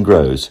grows and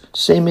grows,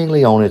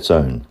 seemingly on its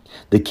own.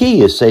 The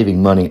key is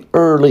saving money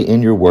early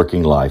in your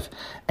working life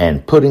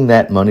and putting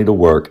that money to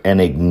work and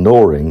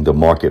ignoring the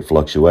market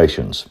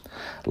fluctuations.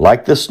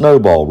 Like the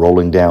snowball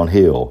rolling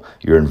downhill,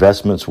 your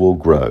investments will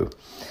grow.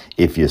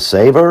 If you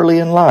save early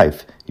in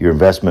life, your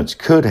investments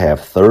could have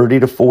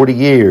 30 to 40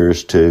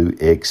 years to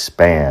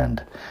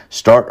expand.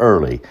 Start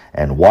early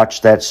and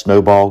watch that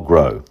snowball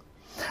grow.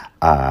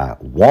 I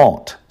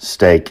want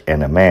steak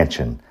and a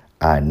mansion.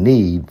 I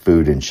need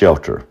food and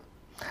shelter.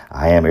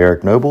 I am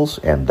Eric Nobles,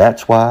 and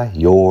that's why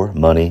your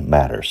money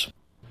matters.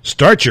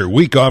 Start your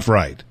week off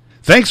right.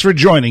 Thanks for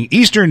joining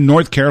Eastern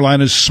North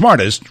Carolina's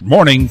smartest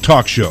morning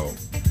talk show.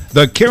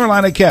 The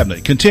Carolina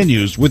Cabinet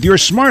continues with your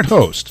smart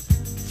host,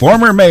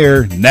 former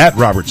Mayor Nat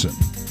Robertson.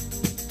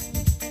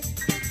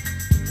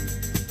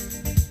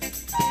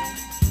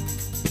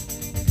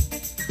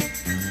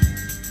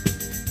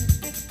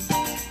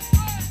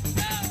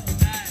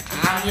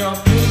 I'm your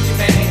boogie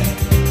man,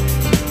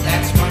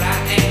 that's what I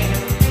am.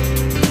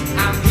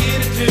 I'm here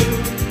to do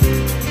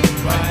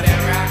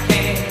whatever I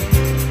can.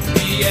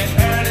 Be it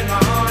early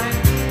morning,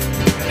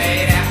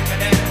 late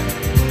afternoon,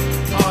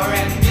 or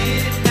at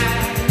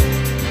midnight.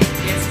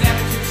 It's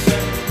never too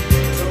soon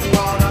to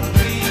wanna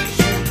please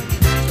you,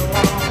 to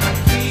wanna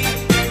keep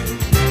you,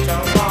 to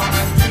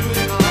wanna do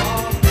it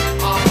all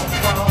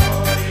for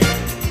you.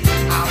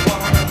 I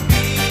wanna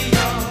be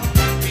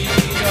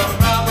your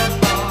rubber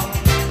ball.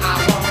 I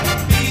wanna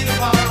be the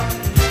one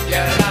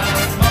you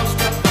love most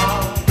of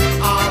all.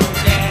 Oh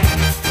yeah.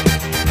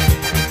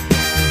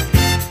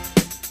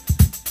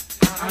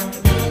 I'm the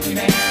boogie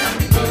man, I'm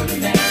the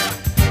boogie man.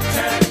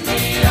 Turn me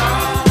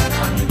on.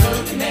 I'm the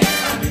boogie man,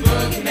 I'm the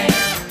boogie man.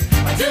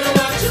 I do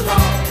what you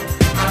want.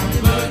 I'm the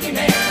boogie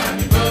man, I'm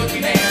the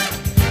boogie man.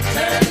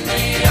 Turn me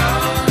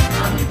on.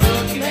 I'm the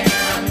boogie man,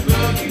 I'm the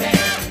boogie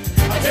man.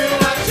 I do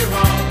what you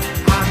want.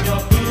 I'm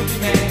your boogie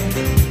man.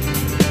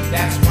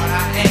 That's what I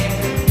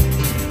am.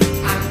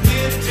 I'm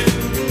here to do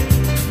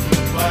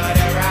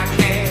whatever I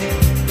can.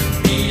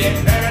 Be it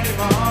early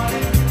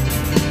morning,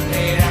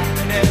 late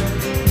afternoon,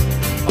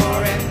 or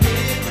at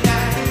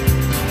midnight.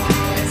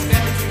 It's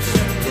never too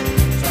soon.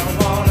 Don't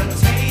wanna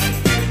take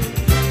you,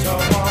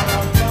 don't wanna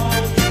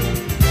hold you.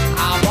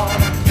 I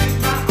wanna give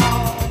my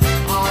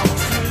all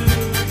to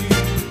you,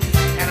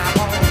 and I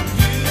want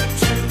you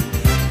to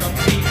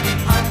completely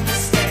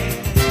understand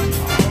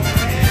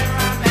where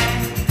I'm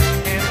at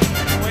and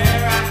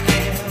where I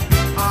am.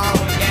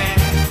 Oh yeah.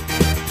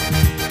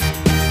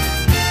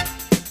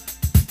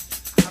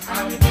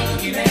 I'm the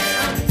boogie man,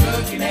 I'm the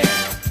boogie man.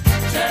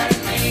 Turn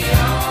me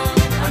on.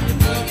 I'm the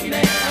boogie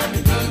man, I'm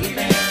the boogie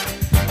man.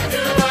 I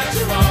do what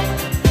you want.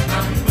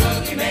 I'm the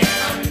boogie man,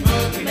 I'm the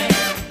boogie man.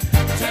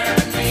 Turn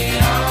me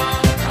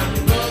on. I'm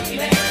the boogie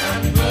man,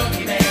 I'm the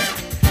boogie man.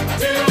 I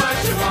do what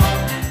you want.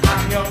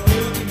 I'm your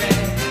boogie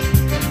man.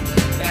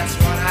 That's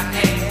what I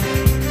am.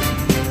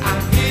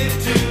 I'm here to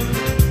do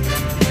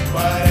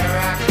whatever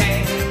I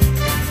can.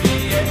 Be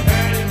it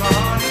early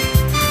morning,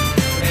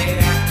 late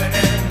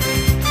afternoon,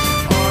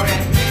 or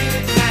at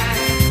midnight.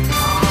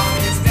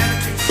 Oh, it's never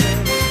too soon.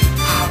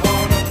 I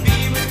wanna be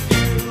with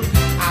you.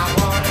 I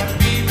wanna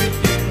be with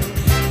you.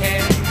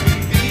 Can we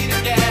be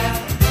together,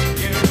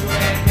 you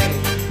and me?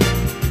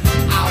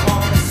 I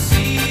wanna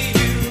see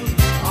you,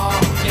 oh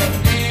yeah,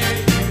 near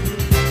you.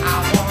 I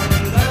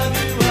wanna love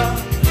you up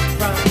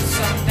from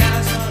sundown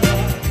till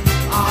up.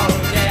 Oh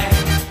yeah,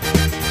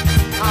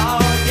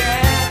 oh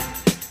yeah.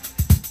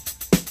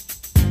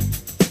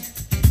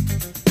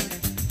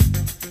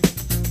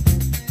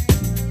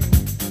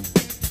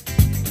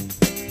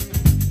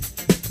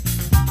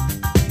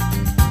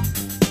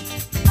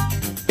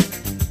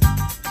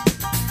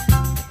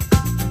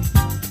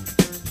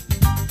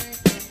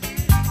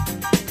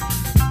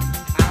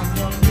 I'm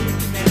your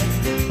boogie man,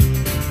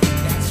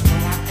 that's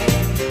what I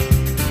am.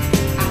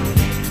 I'm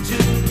here to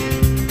do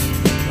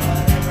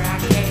whatever I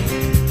can.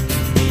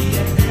 Be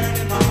it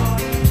early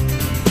morning,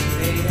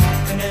 late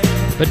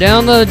afternoon. Put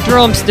down the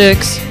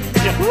drumsticks.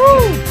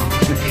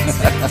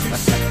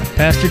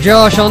 Pastor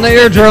Josh on the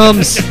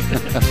eardrums.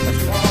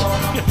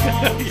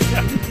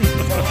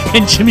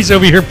 And Jimmy's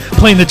over here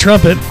playing the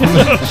trumpet.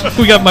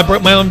 We got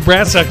my own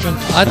brass section.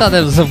 I thought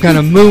that was some kind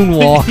of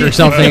moonwalk or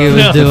something he was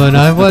No. doing.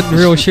 I wasn't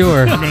real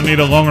sure. I'm going to need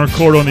a longer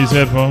cord on these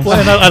headphones. Well,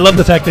 and I love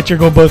the fact that you're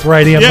going both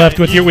right and Yeah, left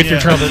with your yeah.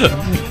 trumpet.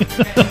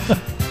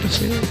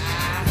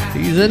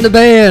 He's in the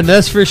band,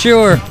 that's for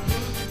sure.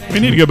 We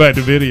need to go back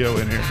to video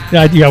in here.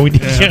 Yeah, we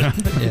did. Yeah.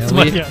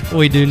 Yeah. Yeah,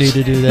 we do need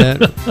to do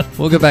that.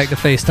 We'll go back to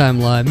FaceTime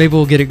Live. Maybe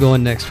we'll get it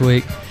going next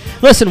week.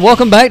 Listen,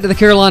 welcome back to the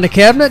Carolina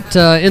Cabinet.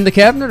 In the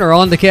cabinet or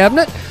on the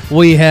cabinet,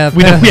 we have...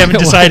 We haven't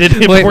decided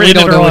if we're we in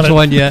don't it or know on which it.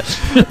 one yet.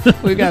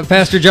 We've got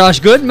Pastor Josh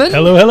Goodman,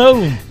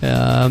 Hello.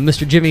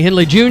 Mr. Jimmy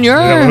Henley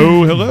Jr.,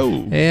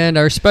 Hello. and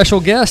our special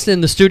guest in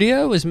the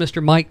studio is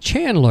Mr. Mike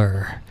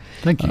Chandler.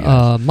 Thank you.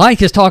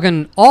 Mike is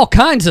talking all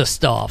kinds of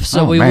stuff.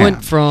 So we man.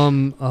 went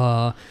from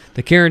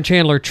the Karen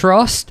Chandler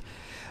Trust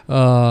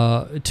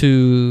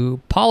to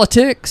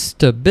politics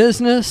to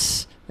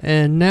business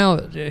And now,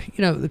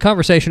 the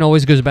conversation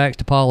always goes back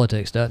to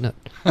politics, doesn't it?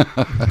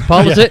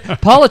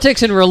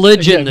 Politics and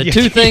religion, the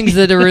two things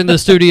that are in the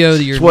studio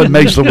that It's what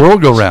makes the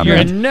world go round. you're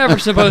man. never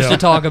supposed to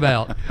talk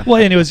about.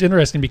 Well, and it was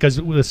interesting because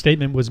the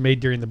statement was made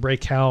during the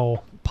break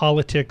how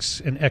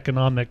politics and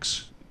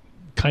economics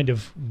kind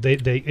of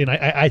they and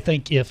I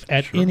think if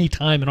at any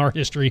time in our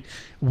history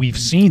we've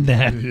seen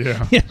that,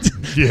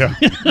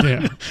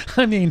 Yeah.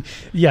 I mean,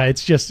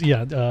 it's just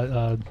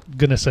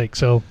goodness sake.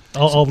 So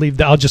I'll leave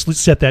that. I'll just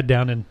set that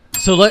down and.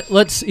 So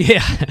let's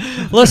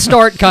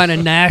start kind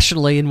of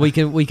nationally, and we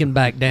can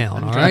back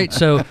down. All right.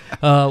 So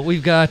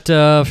we've got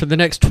for the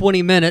next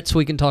 20 minutes,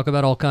 we can talk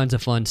about all kinds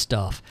of fun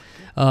stuff.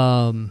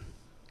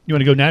 You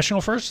want to go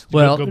national first?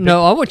 Well,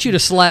 no, I want you to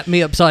slap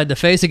me upside the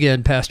face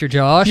again, Pastor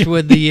Josh,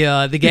 with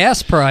the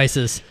gas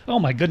prices. Oh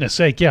my goodness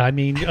sake! Yeah, I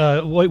mean,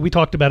 we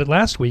talked about it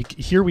last week.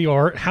 Here we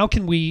are. How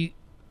can we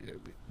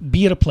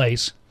be at a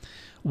place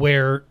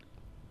where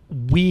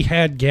we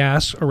had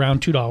gas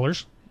around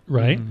 $2?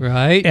 Right,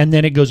 right, and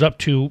then it goes up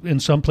to in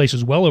some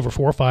places well over $4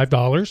 or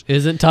 $5.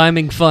 Isn't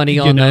timing funny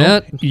on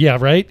that? Yeah,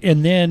 right.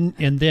 And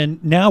then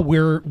now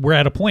we're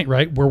at a point,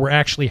 right, where we're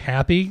actually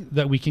happy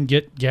that we can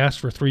get gas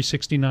for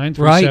 $3.69,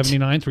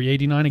 $3.79,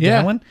 $3.89 a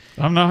gallon.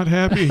 I'm not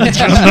happy.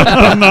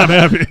 I'm not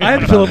happy. I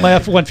had to fill up my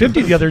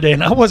F-150 the other day,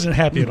 and I wasn't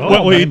happy at all.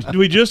 Well,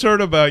 we just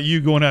heard about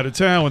you going out of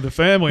town with the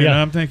family, and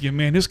I'm thinking,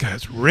 man, this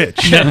guy's rich.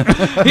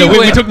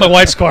 We took my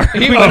wife's car.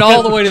 He went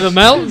all the way to the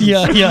mountains.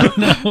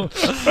 No.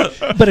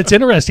 But it's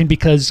interesting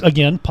because,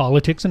 again,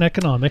 politics and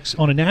economics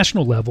on a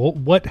national level.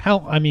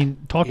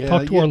 Talk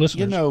to our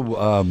listeners.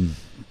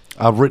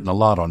 I've written a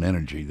lot on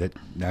energy. That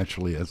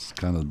naturally that's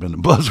kind of been a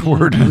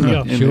buzzword in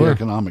the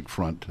economic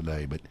front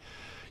today. But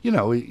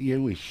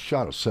we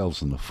shot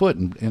ourselves in the foot.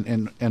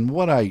 And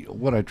what I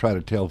try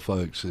to tell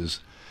folks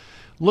is,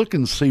 look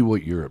and see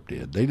what Europe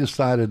did. They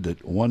decided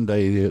that one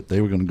day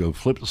they were going to go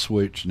flip the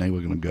switch and they were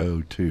going to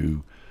go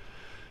to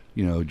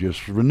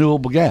just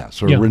renewable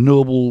gas or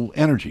renewable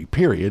energy,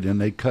 period.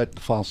 And they cut the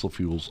fossil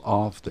fuels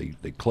off. They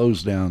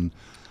closed down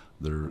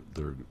their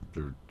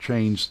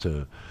chains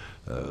to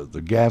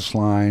the gas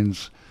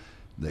lines.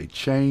 They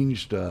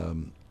changed all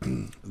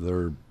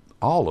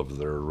of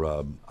their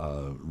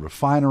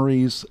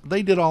refineries.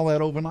 They did all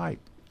that overnight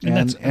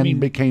and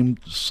became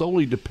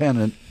solely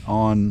dependent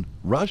on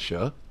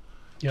Russia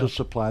to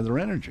supply their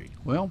energy.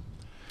 Well,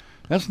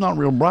 that's not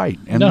real bright.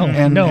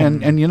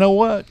 And you know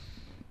what?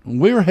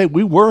 We were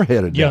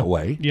headed that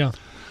way. Yeah.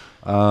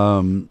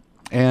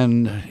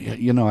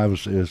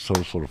 It's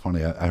sort of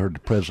funny. I heard the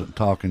president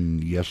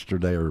talking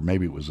yesterday, or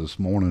maybe it was this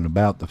morning,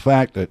 about the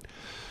fact that,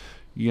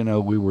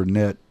 we were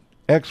net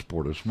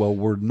exporters. Well,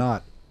 we're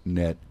not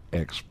net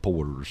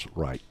exporters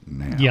right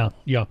now.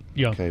 Yeah.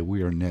 Okay,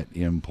 we are net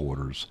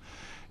importers.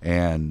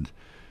 And,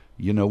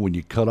 when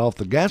you cut off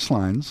the gas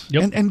lines,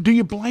 and do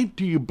you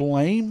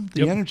blame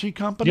the energy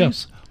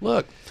companies? Yeah.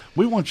 Look,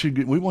 we want you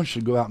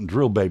to go out and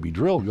drill, baby,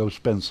 drill. Go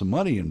spend some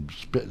money and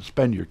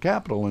spend your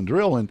capital and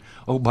drill. And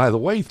oh, by the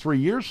way, 3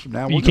 years from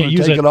now, we're going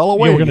to take it all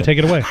away. Yeah, we're going to take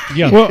it away.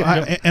 Yeah. Well,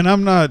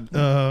 I'm not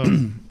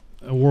a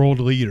world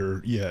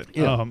leader yet.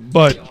 Yeah.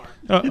 But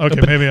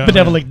okay, maybe I'm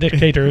benevolent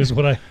dictator is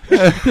what I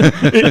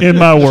in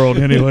my world,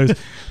 anyways.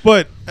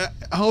 But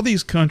all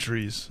these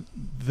countries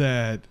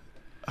that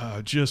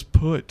just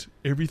put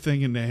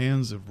everything in the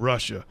hands of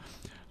Russia.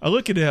 I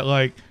look at that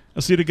like I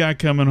see the guy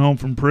coming home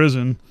from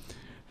prison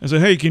and say,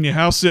 "Hey, can you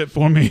house sit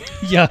for me?"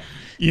 Yeah.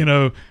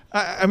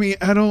 I mean,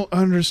 I don't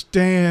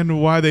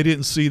understand why they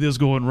didn't see this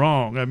going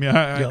wrong. I mean,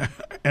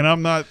 and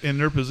I'm not in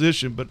their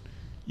position, but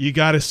you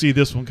got to see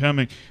this one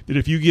coming. That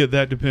if you get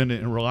that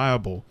dependent and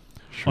reliable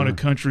on a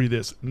country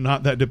that's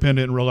not that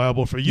dependent and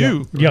reliable for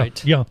you,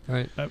 Right.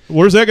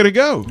 Where's that going to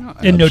go?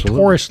 And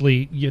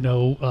notoriously,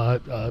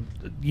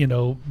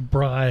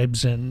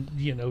 bribes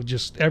and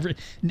just every.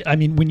 I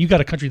mean, when you got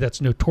a country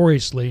that's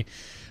notoriously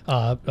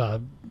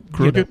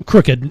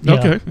crooked.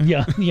 Okay.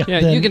 Yeah.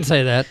 Then, you can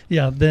say that.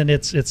 Yeah. Then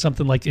it's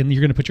something like, and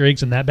you're going to put your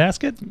eggs in that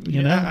basket.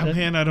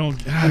 Man, I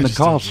don't. And the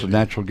cost of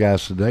natural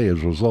gas today,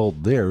 as a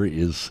result, there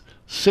is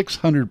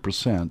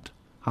 600%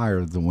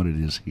 higher than what it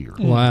is here.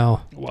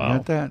 Wow.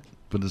 Got that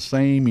for the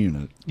same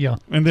unit. Yeah.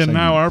 And then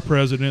now our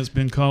president's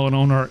been calling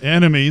on our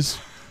enemies.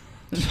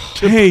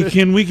 Hey,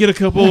 can we get a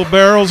couple of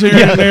barrels here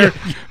and there?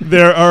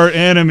 They're our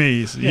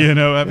enemies,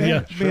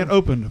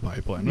 open the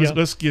pipeline.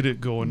 Let's get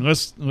it going.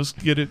 Let's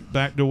get it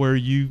back to where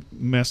you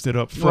messed it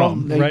up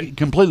from. Well, they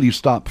completely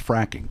stopped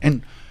fracking.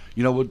 And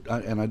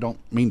and I don't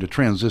mean to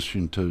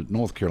transition to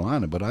North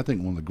Carolina, but I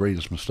think one of the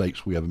greatest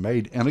mistakes we ever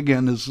made, and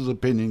again, this is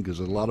opinion because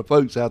there's a lot of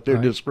folks out there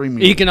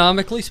disagreeing.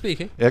 Economically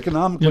speaking,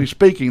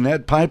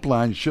 that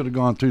pipeline should have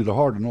gone through the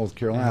heart of North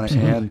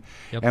Carolina,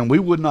 and we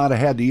would not have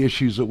had the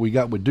issues that we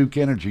got with Duke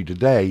Energy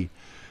today.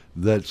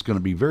 That's going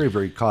to be very,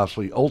 very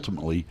costly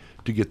ultimately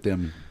to get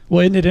them.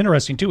 Well, isn't it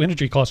interesting too?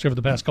 Energy costs over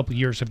the past couple of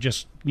years have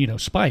just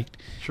spiked.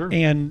 Sure.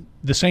 And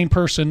the same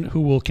person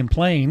who will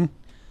complain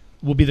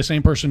will be the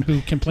same person who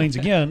complains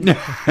again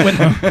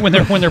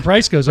when their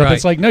price goes up. Right.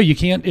 It's like, no, you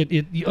can't.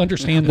 You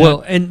understand that.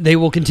 Well, and they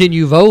will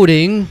continue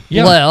voting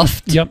Yeah.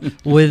 left Yep.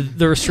 with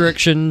the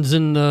restrictions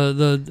and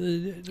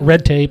the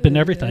red tape and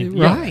everything.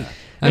 Yeah. right.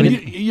 I And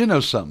mean, you know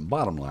something.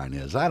 Bottom line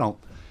is, I don't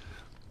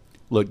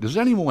look. Does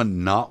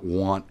anyone not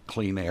want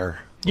clean air? Or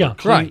Yeah,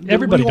 clean- right.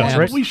 Everybody we does, all-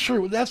 right? We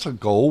sure that's a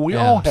goal we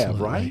all have,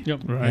 Absolutely. right? Yep.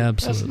 Right.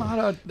 That's absolutely.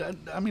 not a.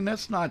 I mean,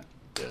 that's not.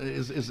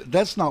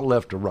 That's not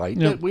left or right.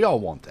 Yep. We all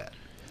want that.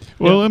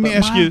 Well, let me But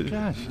ask my you.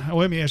 gosh.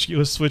 Let me ask you.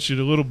 Let's switch it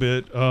a little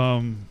bit.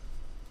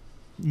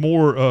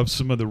 More of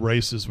some of the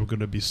races we're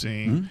going to be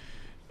seeing,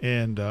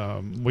 and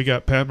we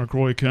got Pat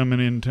McCrory coming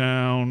in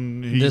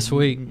town This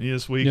week.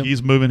 This week, Yep.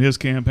 he's moving his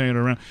campaign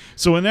around.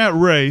 So in that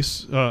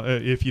race,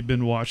 if you've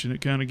been watching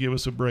it, kind of give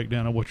us a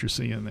breakdown of what you're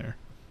seeing there.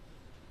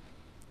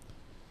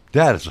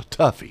 That is a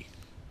toughie.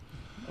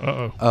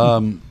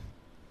 Uh-oh.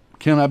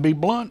 Can I be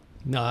blunt?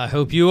 No, I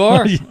hope you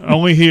are.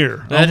 Only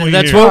here. Only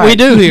That's here. what we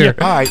do here.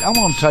 All right, I'm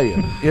going to tell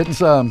you,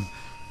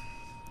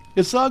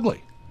 it's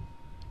ugly.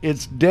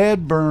 It's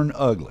dead burn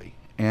ugly,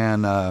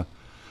 and I'm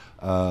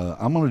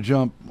going to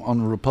jump on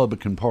the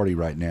Republican Party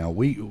right now.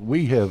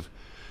 We have,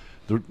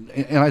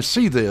 and I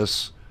see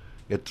this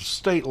at the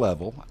state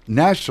level,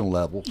 national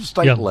level,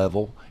 state Yeah.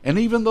 level, and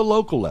even the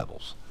local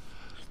levels.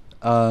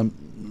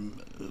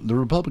 The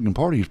Republican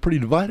Party is pretty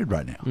divided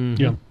right now.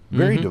 Yeah.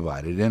 Very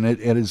divided, and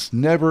it is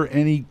never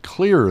any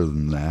clearer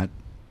than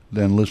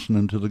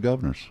listening to the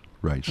governor's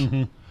race.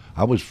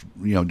 I was,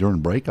 during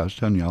break, I was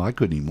telling y'all I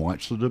couldn't even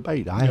watch the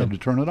debate. I had to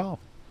turn it off.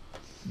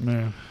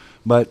 Man.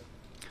 But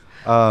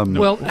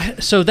Well,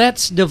 so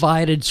that's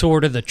divided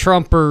sort of the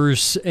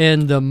Trumpers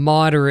and the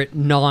moderate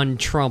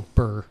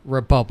non-Trumper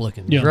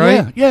Republicans, Yeah.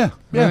 right? yeah,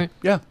 Right.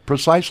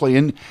 precisely.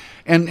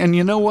 And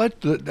you know what?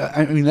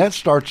 I mean, that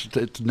starts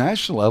at the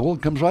national level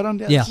and comes right on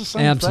down. Yeah, It's the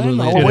same absolutely.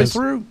 thing all It the way is.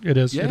 through. It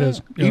is. Yeah. It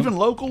is. Yeah. Even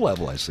local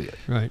level, I see it.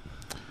 Right.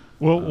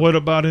 Well, what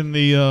about in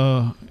the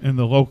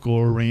local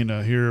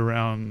arena here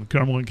around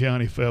Cumberland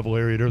County, Fayetteville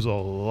area? There's a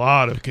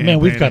lot of campaigning. Man,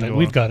 we've got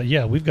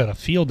going. a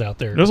field out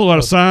there. There's a lot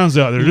of signs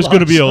out there. There's going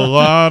to be a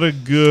lot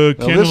of good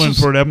Well, this kindling is-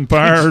 for them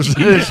fires.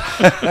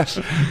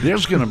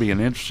 There's going to be an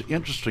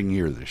interesting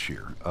year this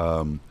year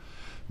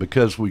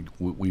because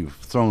we've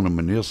thrown a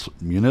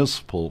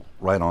municipal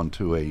right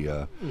onto a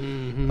a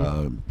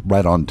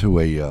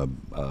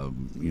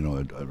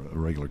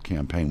regular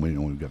campaign.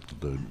 We've got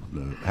the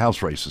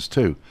House races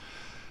too.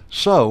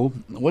 So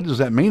what does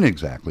that mean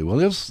exactly? Well,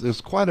 there's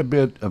quite a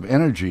bit of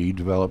energy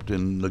developed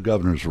in the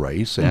governor's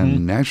race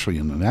and naturally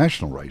in the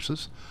national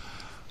races.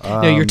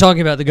 Now, you're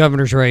talking about the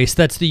governor's race.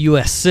 That's the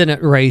U.S.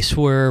 Senate race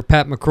where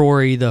Pat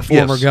McCrory, the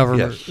former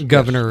governor,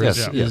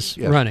 is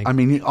running. I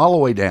mean, all the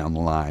way down the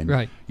line.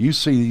 Right. You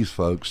see these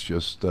folks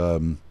just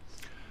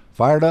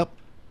fired up.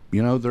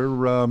 They're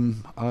and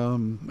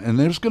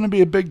there's going to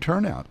be a big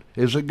turnout.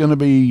 Is it going to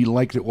be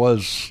like it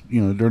was,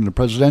 during the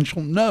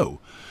presidential? No.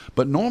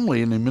 But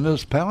normally in the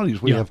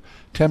municipalities, we have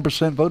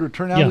 10% voter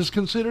turnout is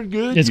considered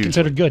good. It's usually.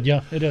 considered good.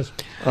 Yeah, it is.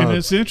 And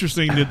it's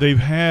interesting that they've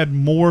had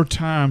more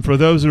time for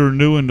those that are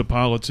new into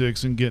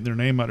politics and getting their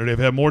name out there. They've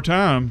had more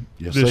time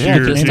Yes, this they have.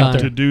 year This time.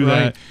 to do Right.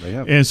 that. They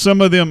have. And some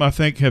of them, I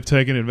think, have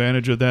taken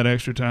advantage of that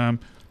extra time.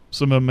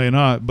 Some of them may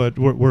not, but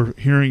we're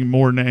hearing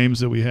more names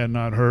that we had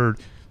not heard,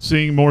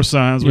 seeing more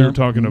signs we Yeah. were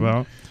talking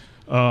about.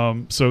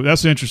 So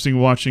that's interesting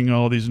watching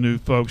all these new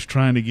folks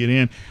trying to get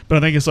in. But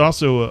I think it's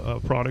also a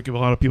product of a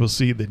lot of people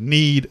see the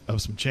need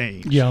of some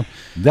change. Yeah.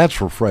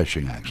 That's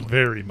refreshing, actually.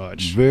 Very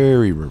much.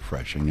 Very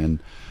refreshing. And,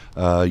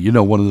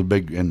 one of the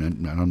big,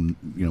 and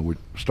we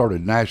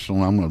started national,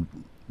 and I'm going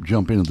to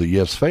jump into the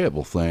Yes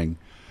Fayetteville thing.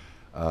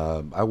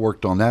 I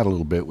worked on that a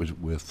little bit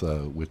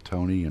with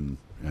Tony, and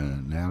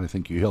now I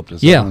think you helped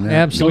us out on that.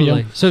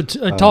 Absolutely. So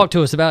talk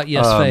to us about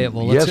Yes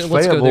Fayetteville. Let's Yes, go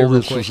there Fayetteville, real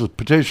this quick. was a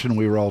petition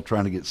we were all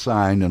trying to get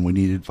signed, and we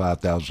needed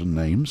 5,000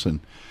 names. And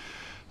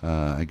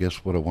I guess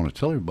what I want to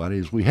tell everybody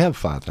is we have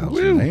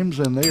 5,000 names,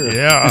 and they are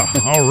Yeah.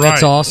 All right.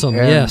 That's awesome.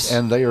 and, Yes.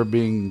 and they are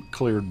being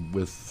cleared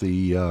with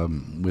the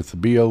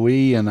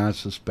BOE, and I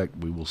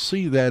suspect we will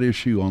see that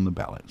issue on the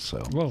ballot.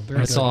 So Well, very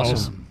That's good.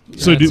 awesome.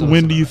 So That's when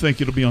awesome. do you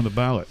think it'll be on the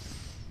ballot?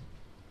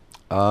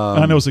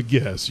 I know it's a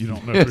guess. You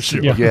don't know for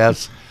sure. Yeah.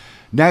 yes,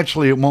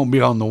 naturally it won't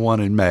be on the one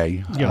in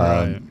May, Yeah,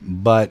 right.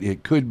 but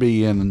it could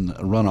be in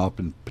a runoff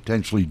in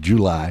potentially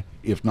July,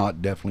 if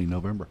not definitely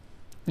November.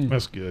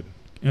 That's good.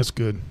 That's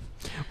good.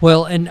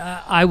 Well, and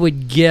I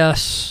would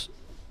guess,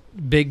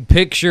 big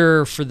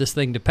picture for this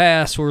thing to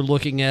pass, we're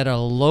looking at a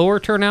lower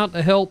turnout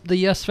to help the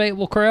Yes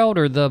Fayetteville crowd,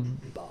 or the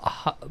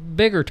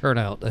bigger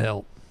turnout to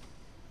help.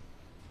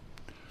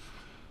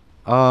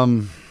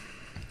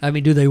 I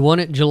mean, do they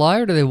want it in July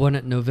or do they want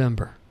it in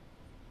November?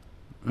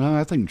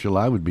 I think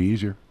July would be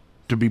easier,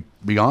 to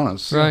be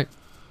honest. Right.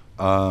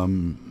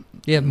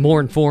 Yeah, more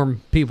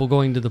informed people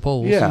going to the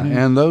polls. Yeah,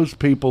 and those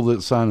people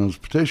that sign those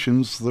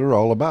petitions, they're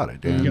all about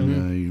it. And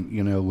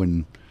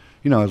when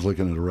I was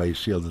looking at a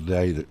race the other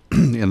day that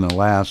in the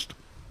last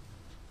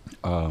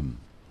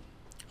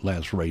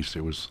race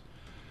there was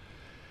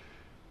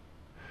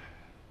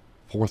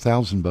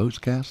 4,000 votes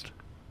cast.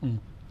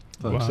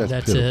 Folks, Wow. that's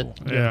That's pitiful.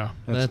 it. Yeah.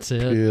 That's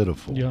it.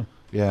 Pitiful. Yeah.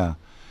 Yeah.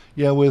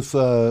 Yeah, with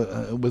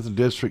the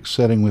district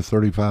setting with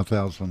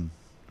 35,000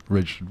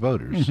 registered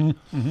voters.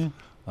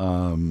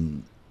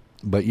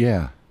 But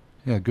yeah,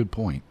 good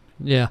point.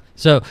 Yeah.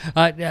 So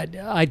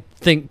I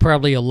think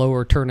probably a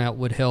lower turnout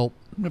would help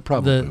It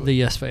probably would. the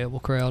Yes Fayetteville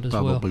crowd as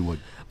well. Probably would.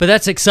 But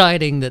that's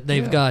exciting that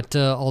they've Yeah. got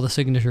all the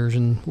signatures,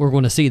 and we're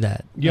going to see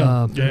that.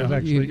 Yeah. Yeah.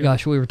 Actually, yeah.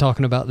 Gosh, we were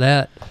talking about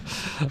that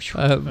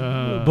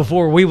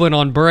before we went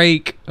on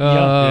break.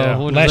 Yeah.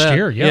 when was Last that?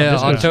 year, yeah,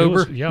 this was-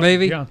 October, it was- yeah,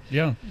 maybe.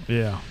 Yeah.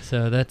 Yeah.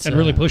 So that's And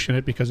really pushing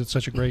it because it's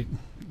such a great,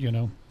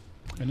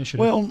 initiative.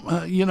 Well,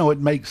 it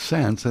makes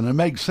sense, and it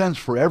makes sense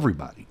for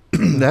everybody.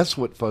 That's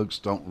what folks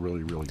don't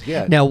really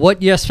get. Now,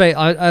 what Yes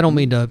Fayetteville, I don't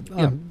mean to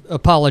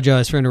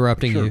apologize for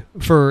interrupting Sure. you.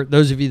 For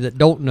those of you that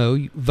don't know,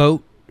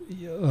 vote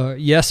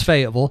Yes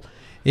Fayetteville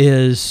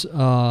is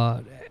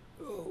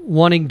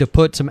wanting to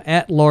put some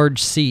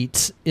at-large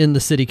seats in the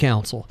city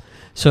council.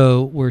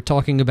 So we're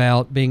talking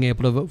about being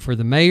able to vote for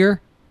the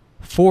mayor,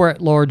 4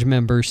 at-large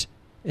members,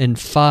 and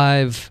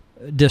 5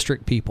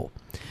 district people.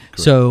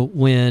 So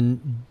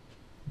when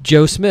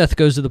Joe Smith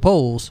goes to the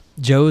polls,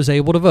 Joe is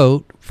able to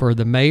vote for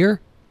the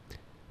mayor,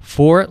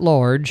 4 at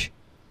large,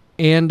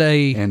 and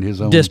And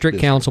his own district district.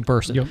 council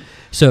person. Yep.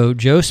 So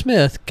Joe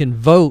Smith can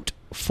vote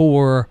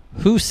for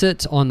who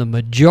sits on the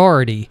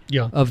majority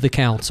Yeah. of the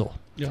council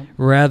Yeah.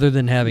 rather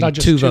than having Not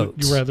just 2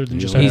 votes. rather than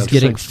just Yeah. He's having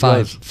getting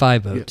six.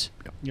 5 Yep, votes.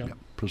 Yeah.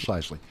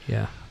 precisely.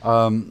 Yeah.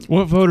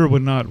 What voter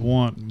would not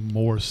want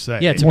more say?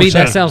 Yeah, to More me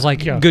that say. sounds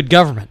like Yeah. good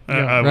government.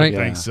 I would Right?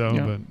 think Yeah. so,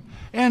 Yeah. but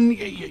And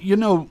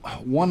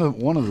one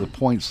of the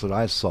points that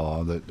I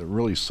saw that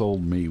really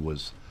sold me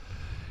was,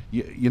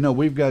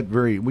 we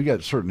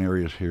got certain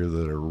areas here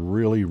that are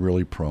really,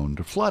 really prone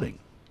to flooding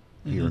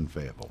here in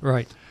Fayetteville.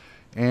 Right.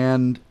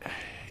 And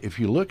if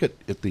you look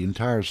at the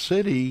entire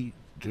city,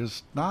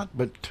 there's not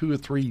but 2 or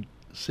 3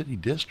 city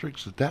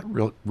districts that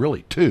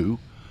really 2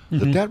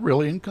 that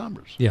really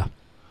encumbers. Yeah.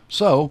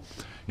 So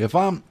if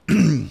I'm,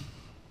 and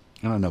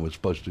I know it's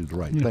supposed to do the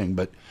right thing,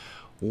 but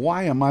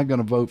why am I going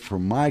to vote for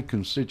my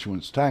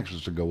constituents'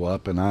 taxes to go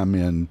up and I'm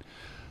in,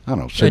 I don't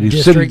know, city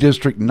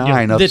district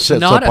 9 up That's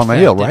sits not up on the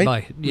hill, affected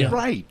right? by- yeah.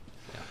 Right.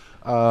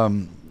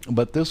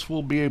 But this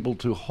will be able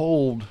to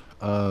hold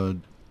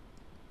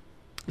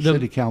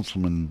city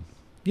councilmen.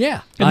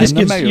 Yeah. And this I'm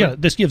the gives mayor.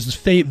 this gives the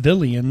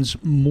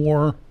Fayettevilleans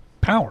more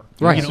power.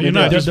 Right. So you're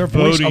not just their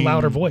voice, a voting,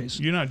 louder voice.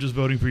 You're not just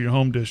voting for your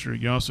home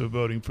district. You're also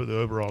voting for the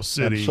overall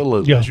city.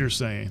 Absolutely. As you're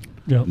saying.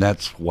 Yeah.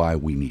 That's why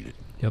we need it.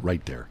 Yep.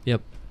 Right there.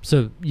 Yep.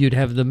 So you'd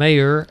have the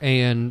mayor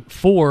and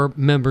 4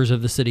 members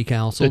of the city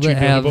council That you'd that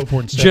be able have to vote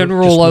for instead of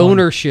general just one.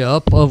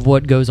 ownership of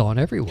what goes on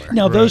everywhere.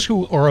 Now, those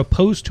who are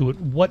opposed to it,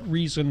 what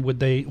reason would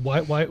they?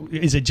 Why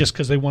is it just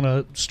because they want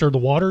to stir the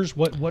waters?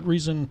 What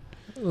reason?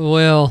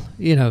 Well,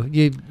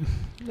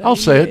 I'll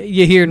say it.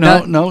 you hear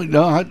No.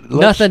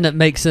 nothing that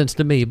makes sense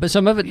to me, but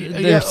some of it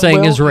they're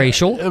saying is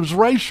racial. It was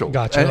racial.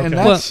 Gotcha, And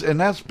okay.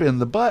 that's been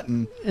the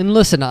button. And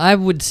listen, I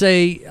would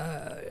say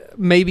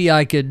maybe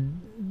I could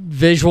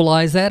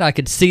visualize that. I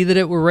could see that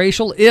it were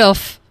racial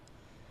if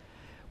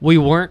we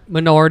weren't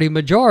minority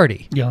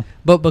majority. Yeah.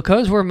 But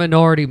because we're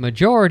minority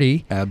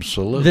majority,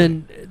 Absolutely.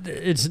 then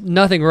it's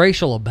nothing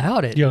racial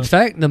about it. Yeah. In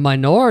fact, the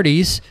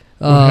minorities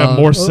have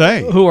more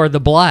say. who are the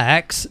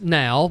blacks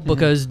now,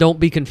 because don't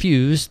be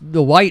confused,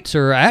 the whites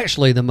are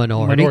actually the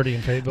minority.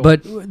 In Fayetteville.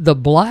 But the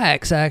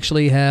blacks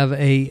actually have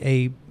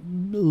a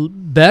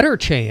better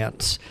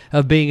chance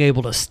of being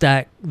able to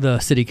stack the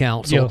city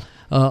council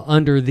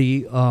under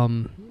the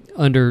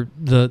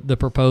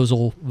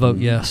proposal vote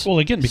yes. well,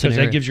 again, because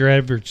scenario. that gives your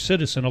average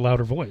citizen a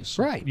louder voice.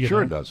 Right. you Sure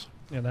know? it does.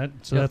 And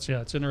that's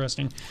it's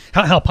interesting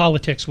how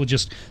politics will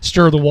just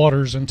stir the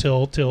waters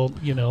until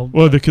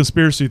Well, the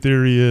conspiracy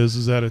theory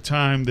is at a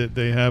time that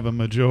they have a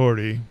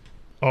majority,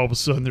 all of a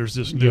sudden there's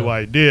this new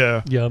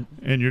idea, yeah.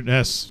 and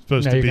that's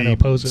supposed Now to you're gonna be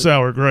oppose it.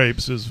 sour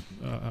grapes. Is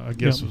I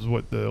guess Yeah. is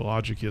what the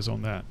logic is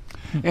on that.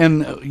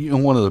 And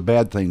one of the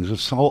bad things,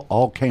 this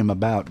all came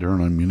about during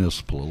a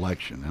municipal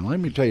election. And let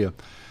me tell you,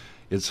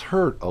 it's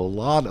hurt a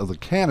lot of the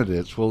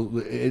candidates. Well,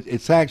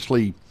 it's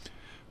actually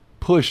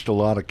pushed a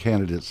lot of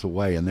candidates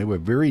away, and they were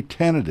very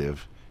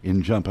tentative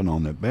in jumping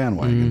on that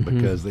bandwagon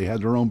because they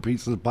had their own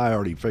piece of the pie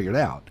already figured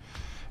out.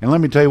 And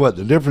let me tell you what,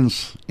 the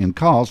difference in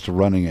cost of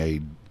running a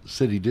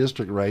city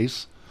district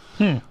race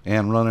and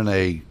running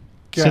a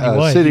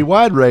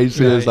citywide race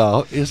is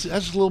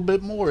that's a little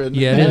bit more. Isn't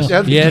Yeah, it? it is.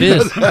 That's- Yeah, it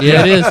is.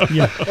 Yeah,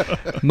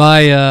 it is. My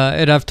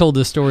and I've told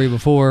this story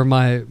before.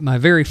 My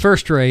very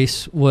first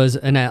race was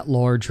an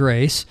at-large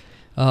race.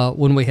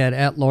 When we had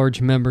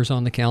at-large members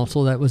on the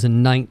council, that was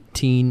in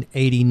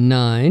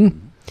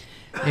 1989,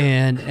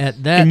 and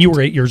at that And you were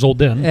 8 years old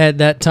then. at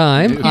that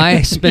time,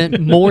 I spent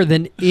more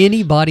than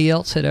anybody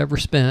else had ever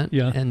spent,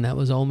 and that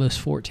was almost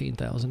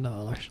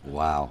 $14,000.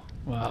 Wow.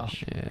 Wow.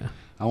 Yeah.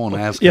 I want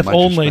to ask If how much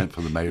only- you spent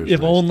for the mayor's If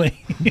race.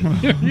 only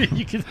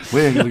you could.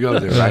 We ain't going to go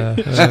there, right?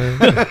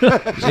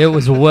 It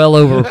was well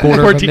over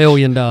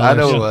 $250,000. I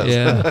know it was.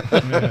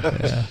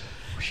 Yeah.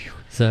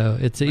 So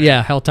it's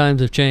how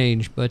times have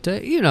changed. But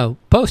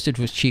postage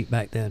was cheap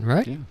back then,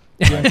 right? Yeah.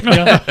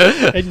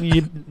 Yeah. And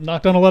you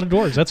knocked on a lot of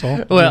doors. That's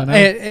all. Well,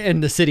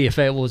 and the city of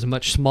Fayetteville was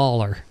much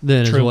smaller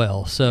then as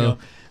well. So,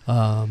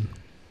 it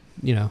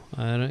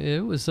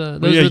was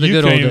those were the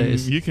good old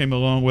days. You came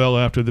along well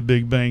after the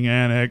Big Bang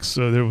Annex,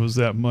 so there was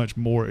that much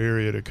more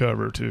area to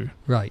cover too.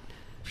 Right.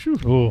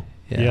 Oh,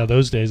 yeah.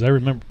 Those days. I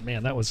remember.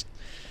 Man, that was.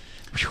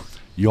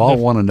 You all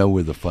want to know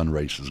where the fun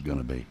race is going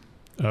to be?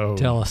 Oh,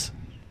 Tell us.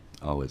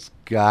 Oh, it's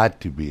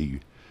got to be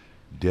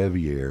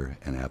Deviere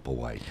and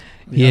Applewhite.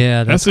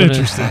 Yeah, that's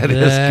interesting. That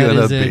is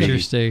gonna be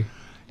interesting.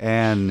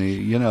 And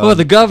well,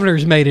 the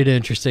governor's made it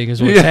interesting,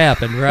 is what's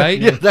happened, right?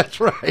 Yeah, that's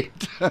right.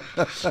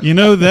 You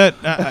know that.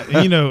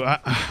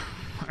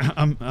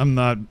 I'm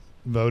not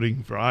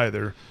voting for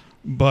either,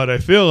 but I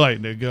feel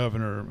like the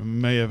governor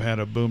may have had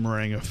a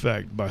boomerang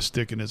effect by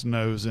sticking his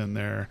nose in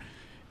there.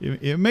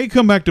 It may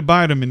come back to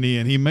bite him in the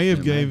end. He may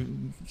have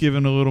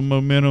given a little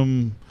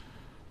momentum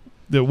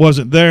that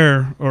wasn't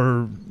there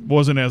or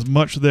wasn't as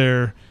much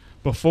there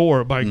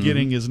before by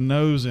getting his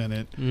nose in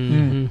it.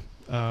 Mm-hmm.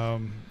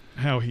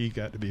 How he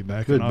got to be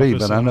back in Could office. be,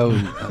 but I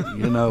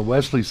know,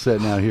 Wesley's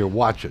sitting out here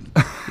watching.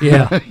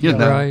 Yeah,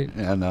 right.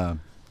 And I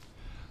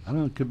don't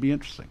know, it could be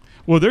interesting.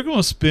 Well, they're going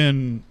to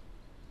spend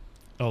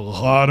a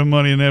lot of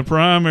money in that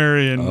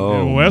primary,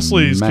 and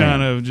Wesley's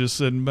kind of just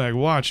sitting back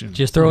watching,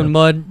 just throwing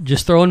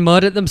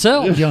mud at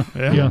themselves. Yeah.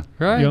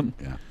 Right. Yep.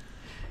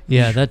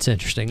 Yeah, that's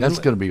interesting. That's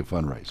going to be a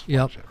fun race.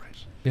 Yep.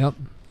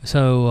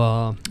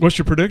 So, what's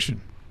your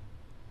prediction?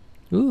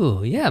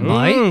 Ooh, yeah,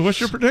 Mike. Ooh, what's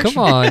your prediction?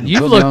 Come on,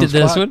 you've looked at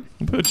this one.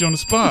 We'll put you on the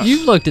spot.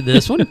 You've looked at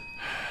this one.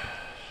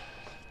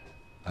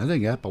 I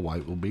think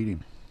Applewhite will beat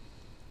him.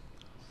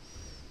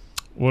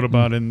 What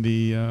about in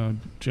the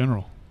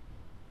general?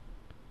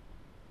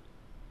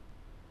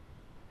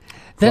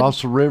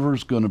 Cross the river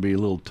is going to be a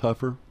little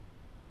tougher.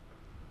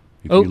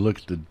 If you look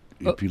at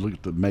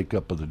the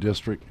makeup of the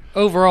district.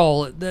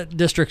 Overall, that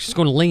district is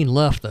going to lean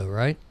left, though,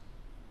 right?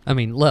 I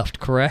mean,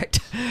 left, correct?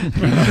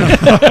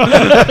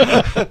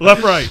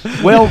 Left, right.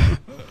 Well,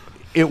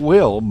 it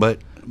will, but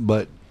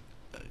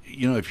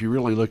if you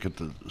really look at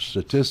the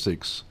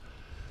statistics,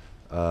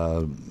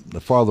 the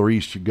farther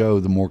east you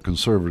go, the more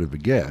conservative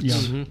it gets. Yeah.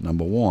 Mm-hmm.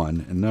 Number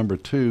one, and number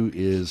two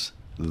is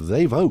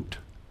they vote.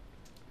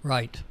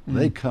 Right.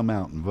 They come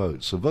out and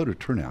vote. So voter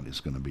turnout is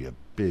going to be a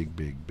big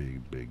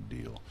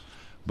deal.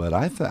 But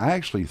I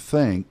actually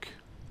think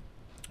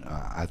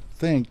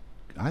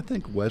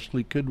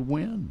Wesley could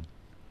win.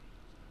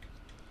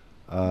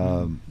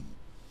 I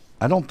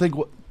don't think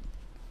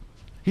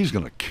he's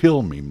going to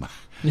kill me.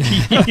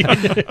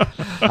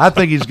 I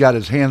think he's got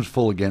his hands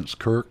full against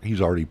Kirk.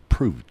 He's already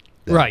proved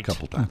that a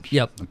couple times.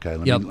 Yep. Okay.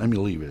 Let me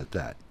leave it at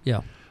that.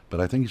 Yeah. But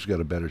I think he's got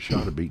a better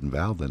shot of beating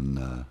Val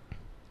than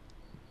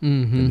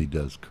he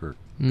does Kirk.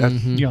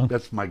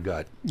 That's my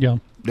gut. Yeah.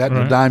 That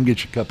and a dime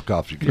gets you a cup of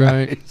coffee,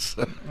 guys.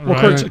 Right.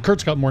 Well,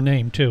 Kurt's got more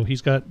name too.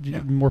 He's got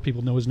more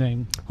people know his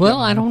name. Well,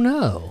 I don't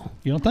know.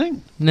 You don't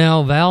think?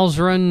 Now, Val's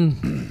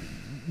run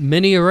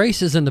many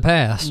races in the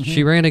past.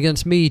 She ran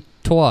against me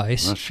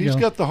twice. Well, she's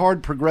got the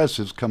hard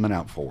progressives coming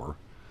out for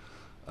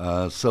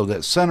her. So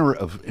that center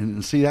of,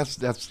 and see, that's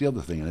the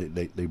other thing.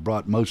 They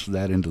brought most of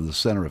that into the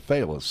center of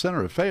Fayetteville. The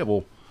center of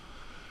Fayetteville,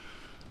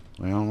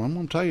 well, I'm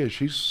going to tell you,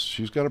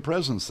 she's got a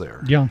presence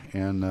there. Yeah.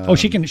 And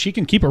she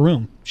can keep a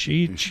room.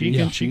 She's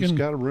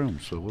got a room.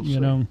 So we'll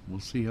see. We'll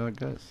see how it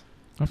goes.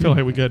 I feel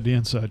like we got the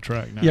inside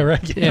track now. Yeah,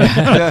 right.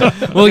 Yeah.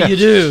 Well, you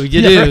do,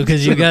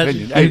 because you got.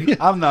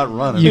 I'm not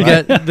running. You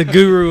got the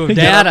guru of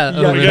data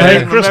over Hey,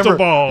 there. crystal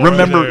ball.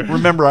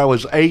 Remember, I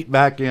was 8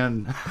 back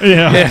in.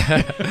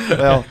 Yeah.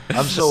 Well,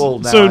 I'm so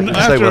old now. So I can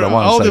say after what I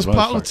want all to say. this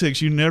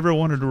politics, you never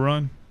wanted to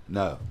run?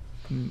 No.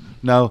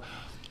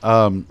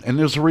 And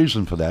there's a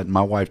reason for that. And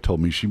my wife told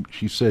me,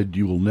 she said,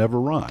 you will never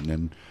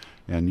run.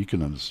 And you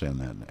can understand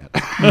that.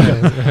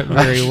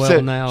 Very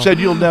well now. Said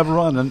you'll never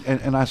run.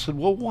 And I said,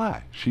 well,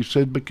 why? She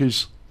said,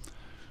 because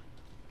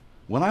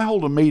when I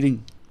hold a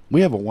meeting,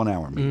 we have a 1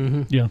 hour meeting.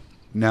 Mm-hmm. Yeah.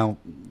 Now,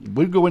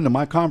 we go into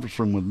my conference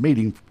room with a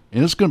meeting,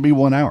 and it's going to be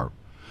 1 hour.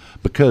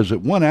 Because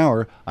at 1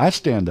 hour, I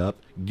stand up,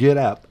 get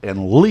up,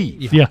 and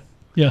leave. Yeah.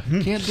 Yeah.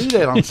 Can't do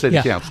that on city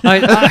council.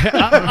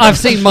 I've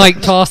seen Mike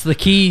toss the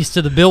keys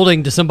to the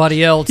building to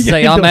somebody else and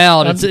say, I'm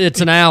out. It's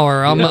an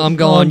hour. I'm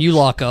gone. You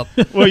lock up.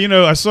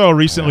 Well, I saw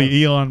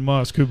recently Elon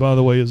Musk, who, by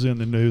the way, is in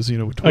the news,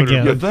 with Twitter.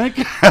 Again. You think?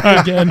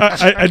 Again.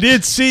 I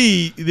did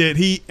see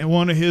that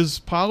one of his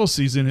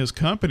policies in his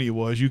company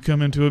was you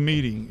come into a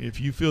meeting.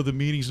 If you feel the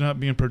meeting's not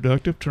being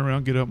productive, turn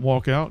around, get up, and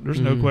walk out. There's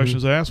no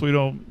questions asked. We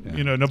don't,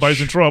 nobody's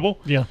in trouble.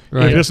 Yeah.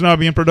 Right. If it's not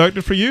being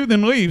productive for you,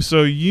 then leave.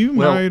 So you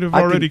might have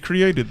already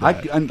created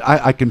that.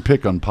 I can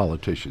pick on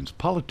politicians.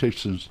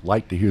 Politicians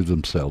like to hear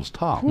themselves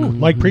talk.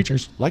 Like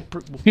preachers. Preachers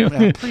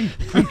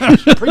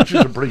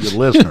are pretty good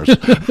listeners.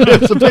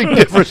 It's a big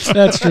difference.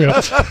 That's true.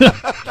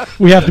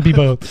 We have to be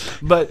both.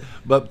 But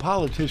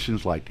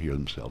politicians like to hear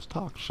themselves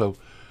talk. So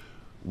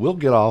we'll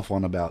get off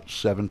on about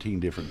 17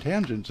 different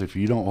tangents if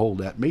you don't hold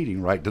that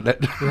meeting right to that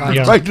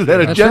Yeah. right to that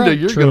That's agenda. right.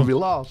 You're True. going to be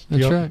lost.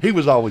 That's right. He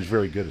was always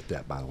very good at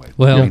that, by the way.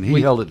 Well, I mean,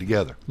 he held it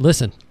together.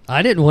 Listen,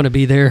 I didn't want to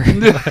be there.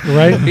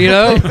 Right? You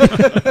know,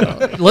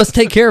 let's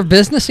take care of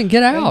business and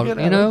get out. get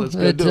You out. know, Let's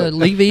go do it.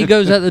 leave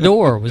egos at the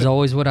door was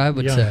always what I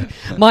would Yeah. say.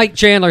 Mike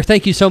Chandler,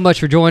 thank you so much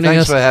for joining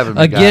Thanks us. for having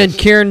me, Again, guys.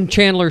 Karen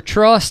Chandler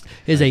Trust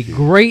is a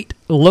great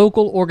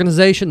local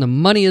organization. The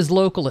money is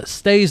local. It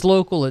stays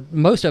local.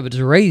 Most of it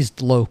is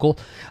raised local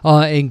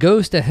and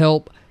goes to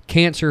help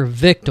cancer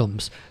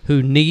victims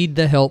who need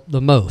the help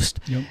the most.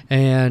 Yep.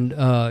 And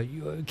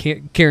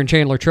Karen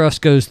Chandler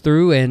Trust goes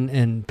through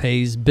and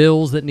pays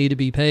bills that need to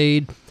be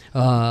paid.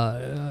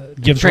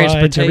 Gives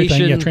rides,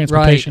 everything. Yeah,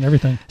 transportation, right.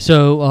 everything.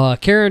 So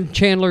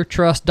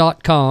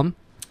KarenChandlerTrust.com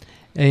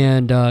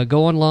and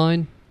go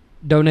online,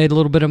 donate a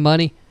little bit of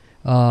money.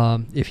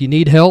 If you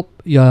need help,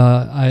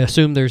 I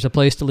assume there's a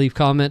place to leave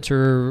comments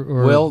or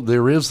Well,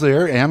 there is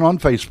there and on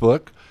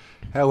Facebook.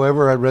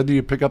 However, I'd rather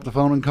you pick up the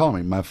phone and call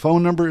me. My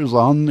phone number is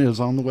on the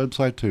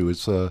website too.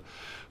 It's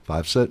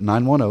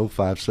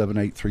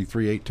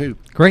 910-578-3382,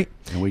 great.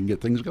 and we can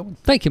get things going.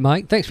 Thank you,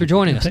 Mike. Thanks for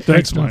joining us.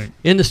 Thanks, Mike.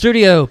 In the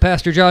studio,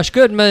 Pastor Josh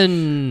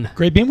Goodman.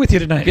 Great being with you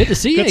tonight. Good to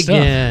see you Good stuff.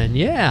 again.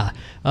 Yeah.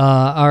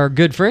 Our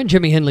good friend,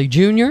 Jimmy Henley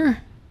Jr.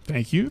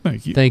 Thank you.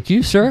 Thank you. Thank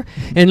you, sir.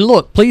 And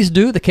look, please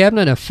do the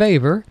cabinet a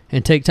favor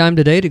and take time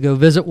today to go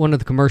visit one of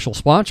the commercial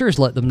sponsors.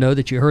 Let them know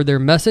that you heard their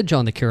message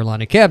on the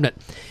Carolina Cabinet.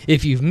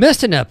 If you've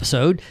missed an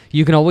episode,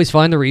 you can always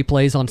find the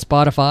replays on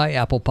Spotify,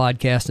 Apple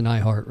Podcast, and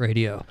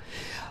iHeartRadio,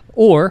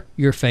 or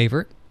your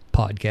favorite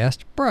podcast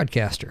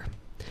broadcaster.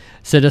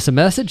 Send us a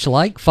message,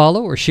 like,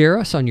 follow, or share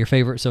us on your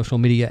favorite social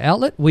media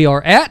outlet. We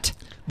are at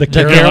The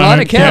the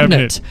Carolina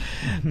Cabinet.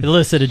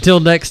 Listen,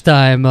 until next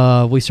time,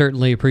 we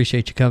certainly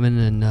appreciate you coming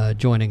and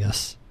joining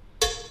us.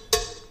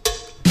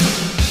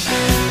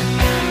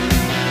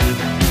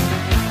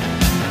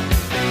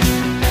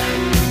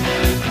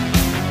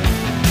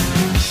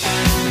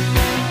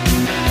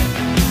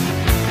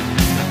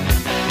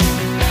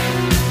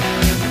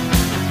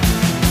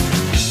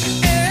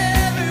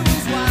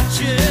 Everyone's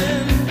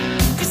watching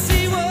to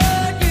see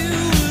what you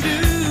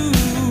do.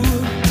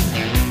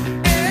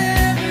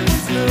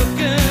 Everyone's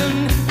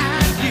looking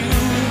at you.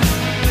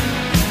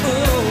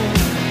 Oh,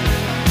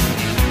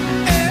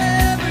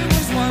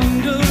 everyone's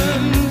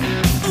wondering,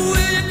 will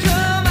you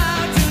come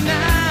out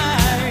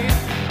tonight?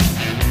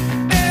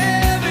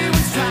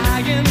 Everyone's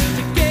trying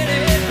to get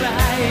it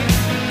right,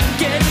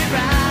 get it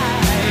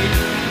right.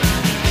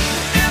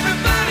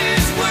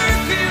 Everybody's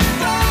working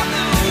for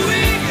the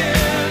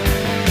weekend.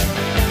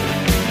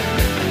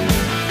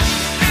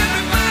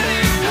 Everybody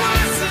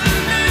wants a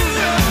new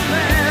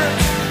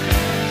romance.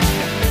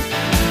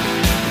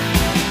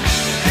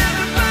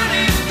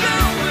 Everybody's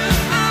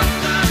going off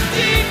the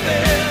deep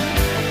end.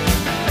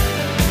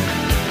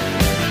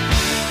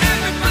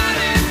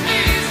 Everybody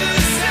needs a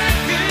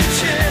second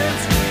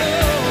chance.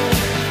 Oh,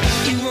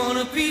 you want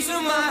a piece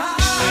of my heart?